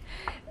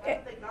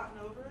 Haven't they gotten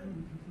over it?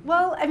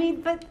 Well, I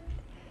mean, but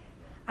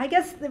I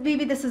guess that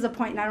maybe this is a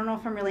point, and I don't know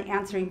if I'm really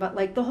answering, but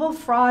like the whole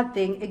fraud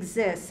thing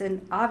exists,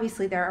 and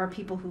obviously there are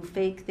people who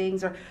fake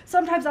things, or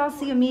sometimes I'll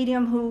see a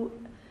medium who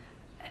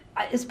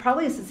is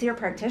probably a sincere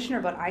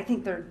practitioner, but I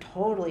think they're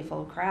totally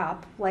full of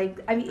crap. Like,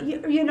 I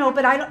mean, you know,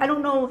 but I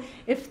don't know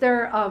if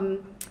they're,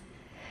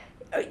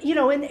 you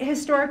know, and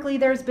historically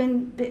there's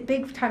been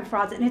big time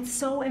frauds, and it's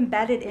so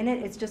embedded in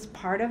it, it's just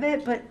part of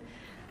it. But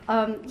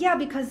yeah,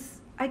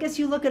 because I guess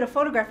you look at a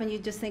photograph and you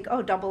just think,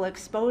 oh, double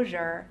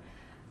exposure.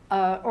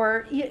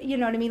 Or you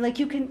know what I mean? Like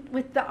you can,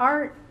 with the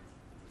art,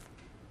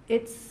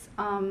 it's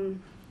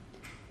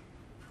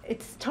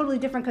totally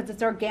different because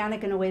it's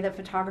organic in a way that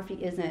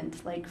photography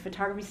isn't. Like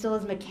photography still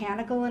is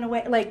mechanical in a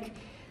way.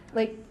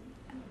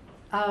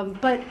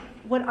 But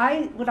what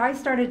I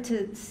started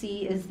to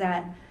see is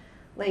that,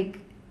 like,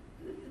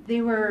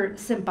 they were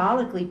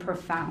symbolically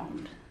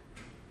profound,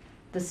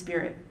 the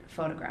spirit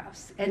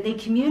photographs, and they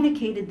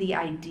communicated the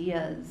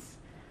ideas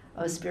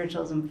of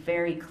spiritualism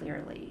very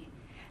clearly.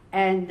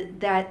 And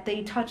that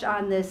they touch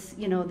on this,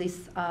 you know, the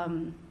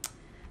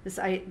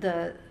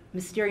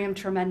mysterium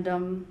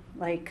tremendum,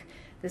 like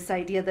this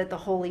idea that the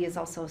holy is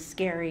also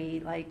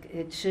scary, like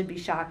it should be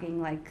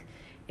shocking, like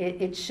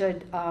it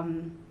should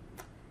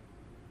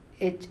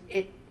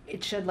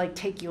like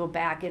take you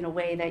aback in a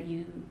way that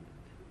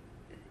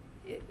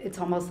it's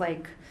almost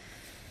like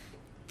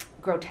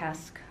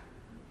grotesque,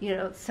 you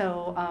know.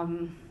 So,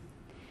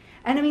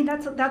 and I mean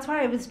that's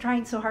why I was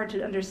trying so hard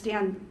to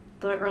understand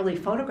the early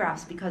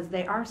photographs, because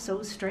they are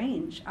so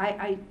strange.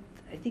 I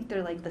think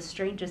they're like the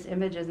strangest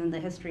images in the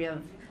history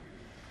of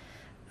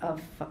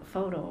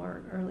photo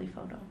or early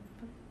photo.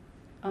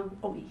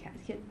 Oh,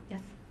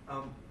 yes.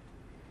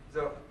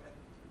 So,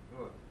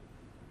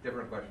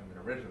 different question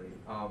than originally.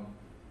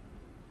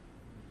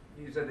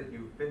 you said that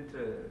you've been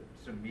to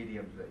some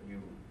mediums that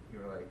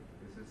you're like,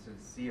 this is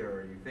sincere,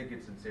 or you think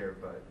it's sincere,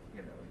 but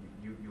you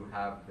know, you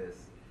have this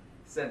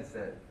sense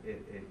that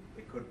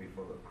it could be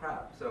full of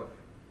crap. So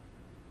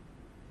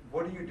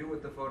what do you do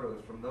with the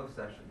photos from those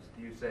sessions?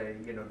 Do you say,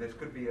 you know, this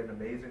could be an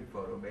amazing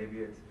photo, maybe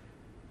it's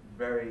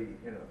very,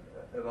 you know,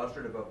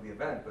 illustrative of the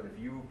event, but if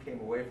you came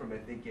away from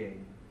it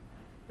thinking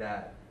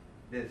that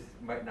this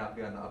might not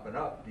be on the up and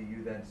up, do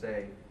you then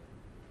say,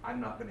 I'm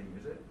not going to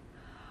use it?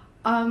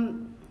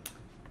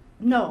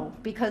 No,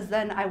 because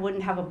then I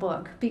wouldn't have a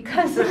book.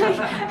 Because, but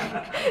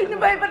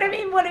I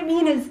mean, what I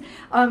mean is,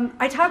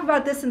 I talk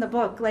about this in the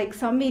book. Like,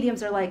 some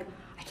mediums are like,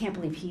 I can't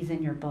believe he's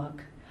in your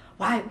book.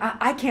 Why?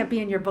 I can't be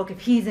in your book if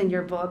he's in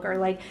your book. Or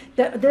like,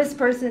 this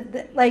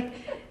person, like,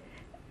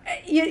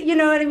 you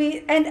know what I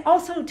mean? And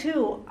also,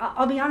 too,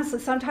 I'll be honest,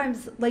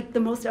 sometimes, like, the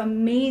most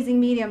amazing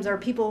mediums are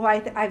people who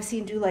I've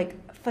seen do, like,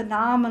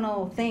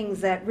 phenomenal things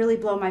that really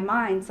blow my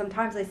mind.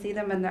 Sometimes I see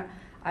them and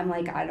I'm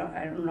like, I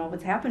don't know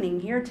what's happening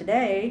here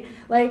today.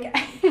 Like,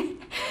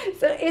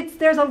 so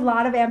there's a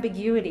lot of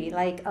ambiguity,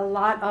 like a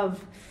lot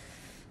of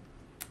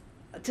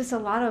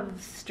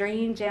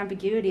strange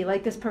ambiguity.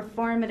 Like, this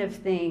performative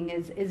thing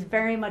is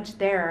very much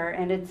there,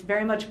 and it's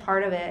very much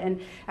part of it. And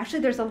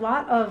actually, there's a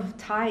lot of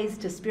ties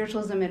to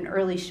spiritualism and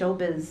early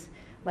showbiz.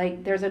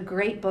 Like, there's a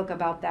great book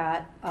about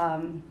that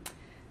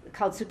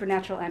called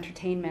Supernatural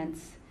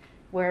Entertainments,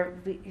 where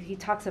he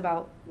talks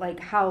about like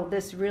how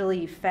this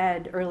really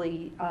fed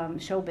early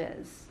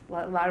showbiz,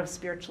 a lot of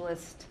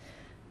spiritualist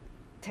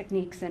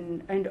techniques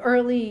and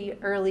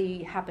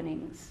early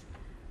happenings.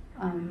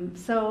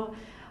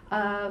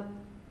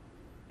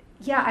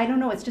 Yeah, I don't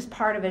know, it's just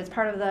part of it. It's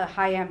part of the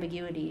high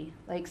ambiguity.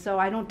 Like, so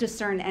I don't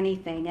discern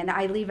anything, and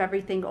I leave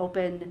everything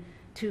open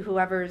to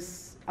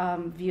whoever's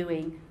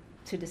viewing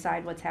to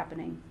decide what's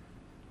happening.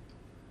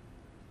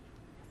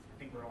 I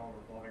think we're all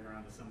revolving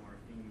around a similar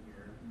theme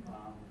here.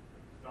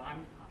 So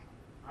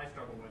I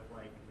struggle with,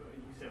 like,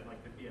 you said, like,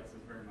 the PS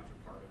is very much a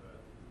part of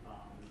it.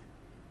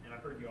 And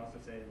I've heard you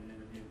also say in an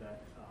interview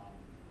that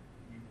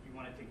you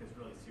want to take this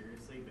really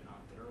seriously, but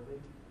not literally.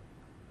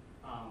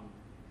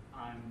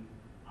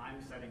 I'm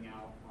setting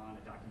out on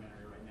a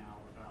documentary right now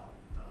about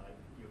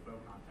UFO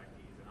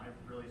contactees, and I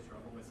really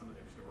struggle with some of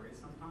their stories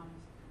sometimes.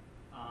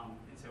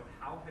 And so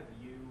how have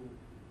you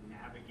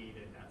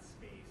navigated that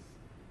space?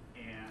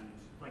 And,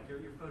 like,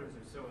 your photos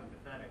are so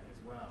empathetic as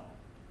well.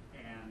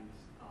 And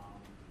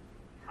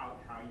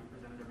how you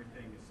presented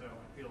everything is so,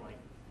 I feel like,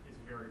 is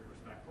very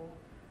respectful.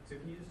 So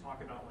can you just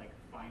talk about, like,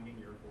 finding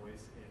your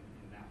voice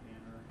in that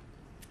manner?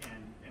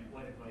 And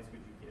what advice would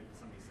you give to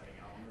somebody setting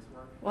out on this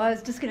work? Well, I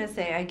was just going to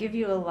say, I give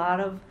you a lot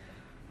of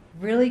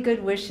really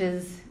good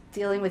wishes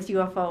dealing with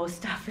UFO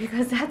stuff,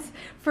 because that's,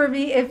 for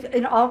me, if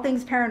in all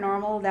things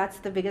paranormal, that's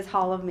the biggest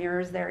hall of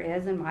mirrors there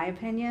is, in my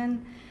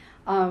opinion.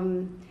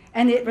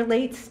 And it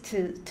relates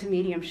to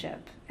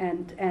mediumship.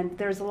 And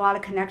there's a lot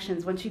of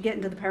connections. Once you get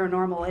into the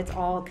paranormal, it's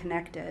all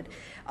connected.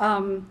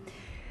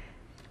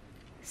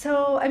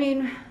 So, I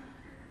mean,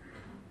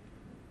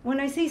 when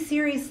I say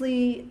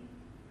seriously,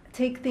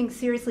 take things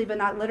seriously but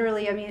not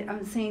literally, I mean,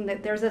 I'm saying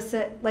that there's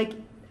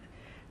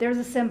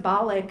a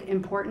symbolic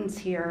importance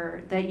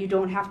here that you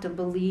don't have to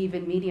believe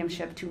in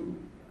mediumship to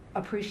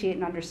appreciate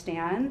and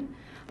understand.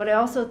 But I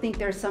also think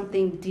there's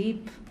something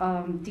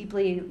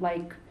deeply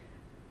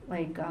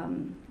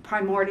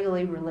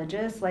primordially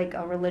religious, like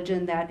a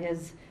religion that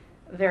is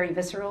very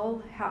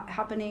visceral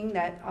happening,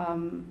 that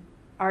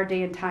our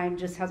day and time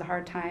just has a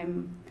hard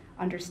time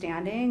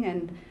understanding.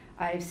 And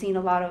I've seen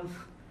a lot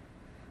of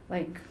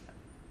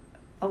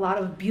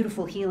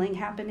beautiful healing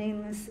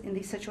happening in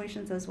these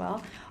situations as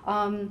well.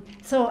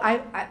 So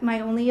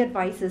my only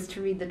advice is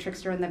to read The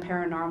Trickster and the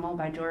Paranormal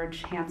by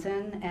George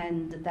Hansen,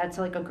 and that's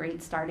like a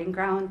great starting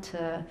ground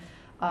to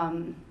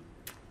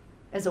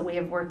as a way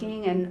of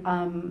working.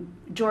 And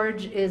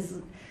George is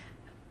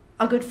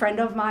a good friend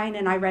of mine,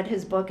 and I read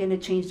his book and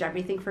it changed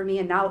everything for me.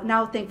 And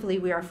now thankfully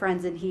we are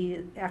friends, and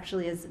he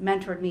actually has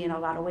mentored me in a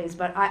lot of ways.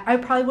 But I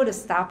probably would have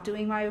stopped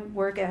doing my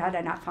work had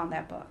I not found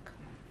that book.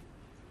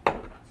 So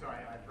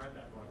I've read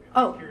that book,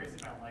 and I'm curious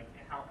about, like,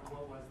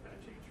 what was that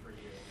change for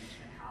you,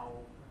 and how?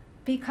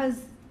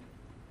 Because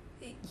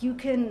you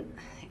can,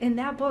 in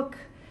that book,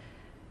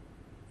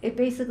 it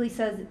basically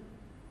says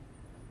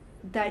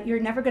that you're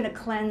never going to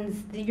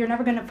cleanse, you're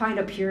never going to find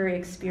a pure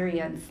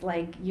experience.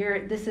 Like,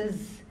 this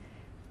is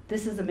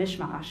a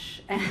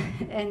mishmash,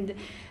 and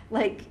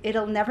like,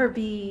 it'll never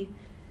be,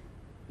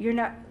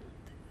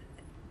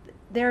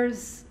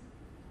 there's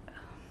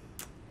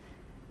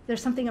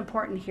something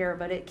important here,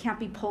 but it can't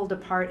be pulled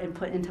apart and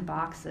put into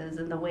boxes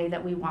in the way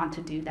that we want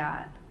to do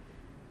that.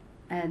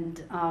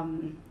 And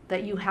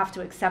that you have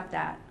to accept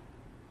that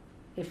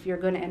if you're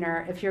going to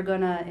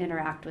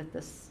interact with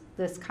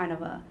this kind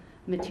of a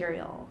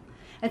material.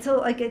 And so,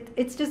 like,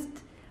 it's just,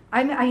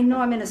 I know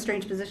I'm in a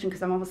strange position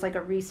because I'm almost like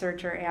a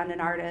researcher and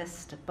an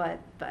artist, but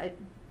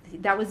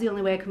that was the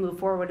only way I could move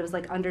forward. It was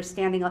like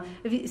understanding.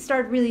 If you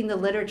start reading the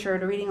literature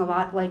and reading a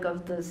lot, like,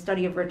 of the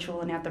study of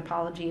ritual and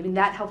anthropology, I mean,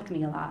 that helped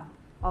me a lot.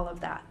 All of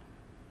that.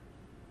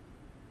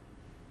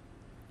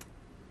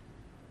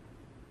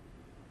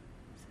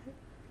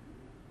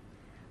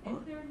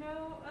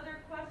 no other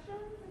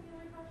questions? Any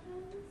other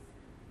questions?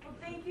 Well,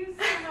 thank you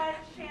so much,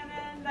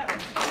 Shannon. That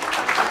was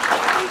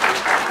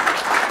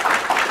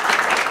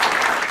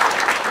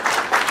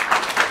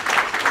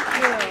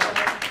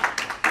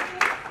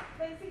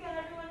Thanks again,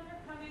 everyone, for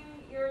coming.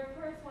 You're, of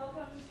course,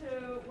 welcome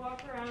to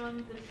walk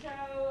around the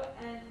show.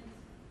 And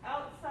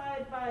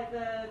outside by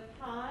the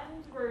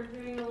pond, we're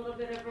doing a little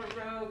bit of a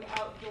rogue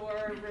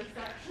outdoor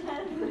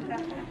reception.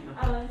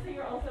 So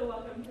you're also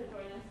welcome to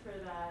join us for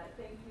that.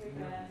 Thank you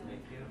again.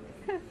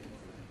 Thank you.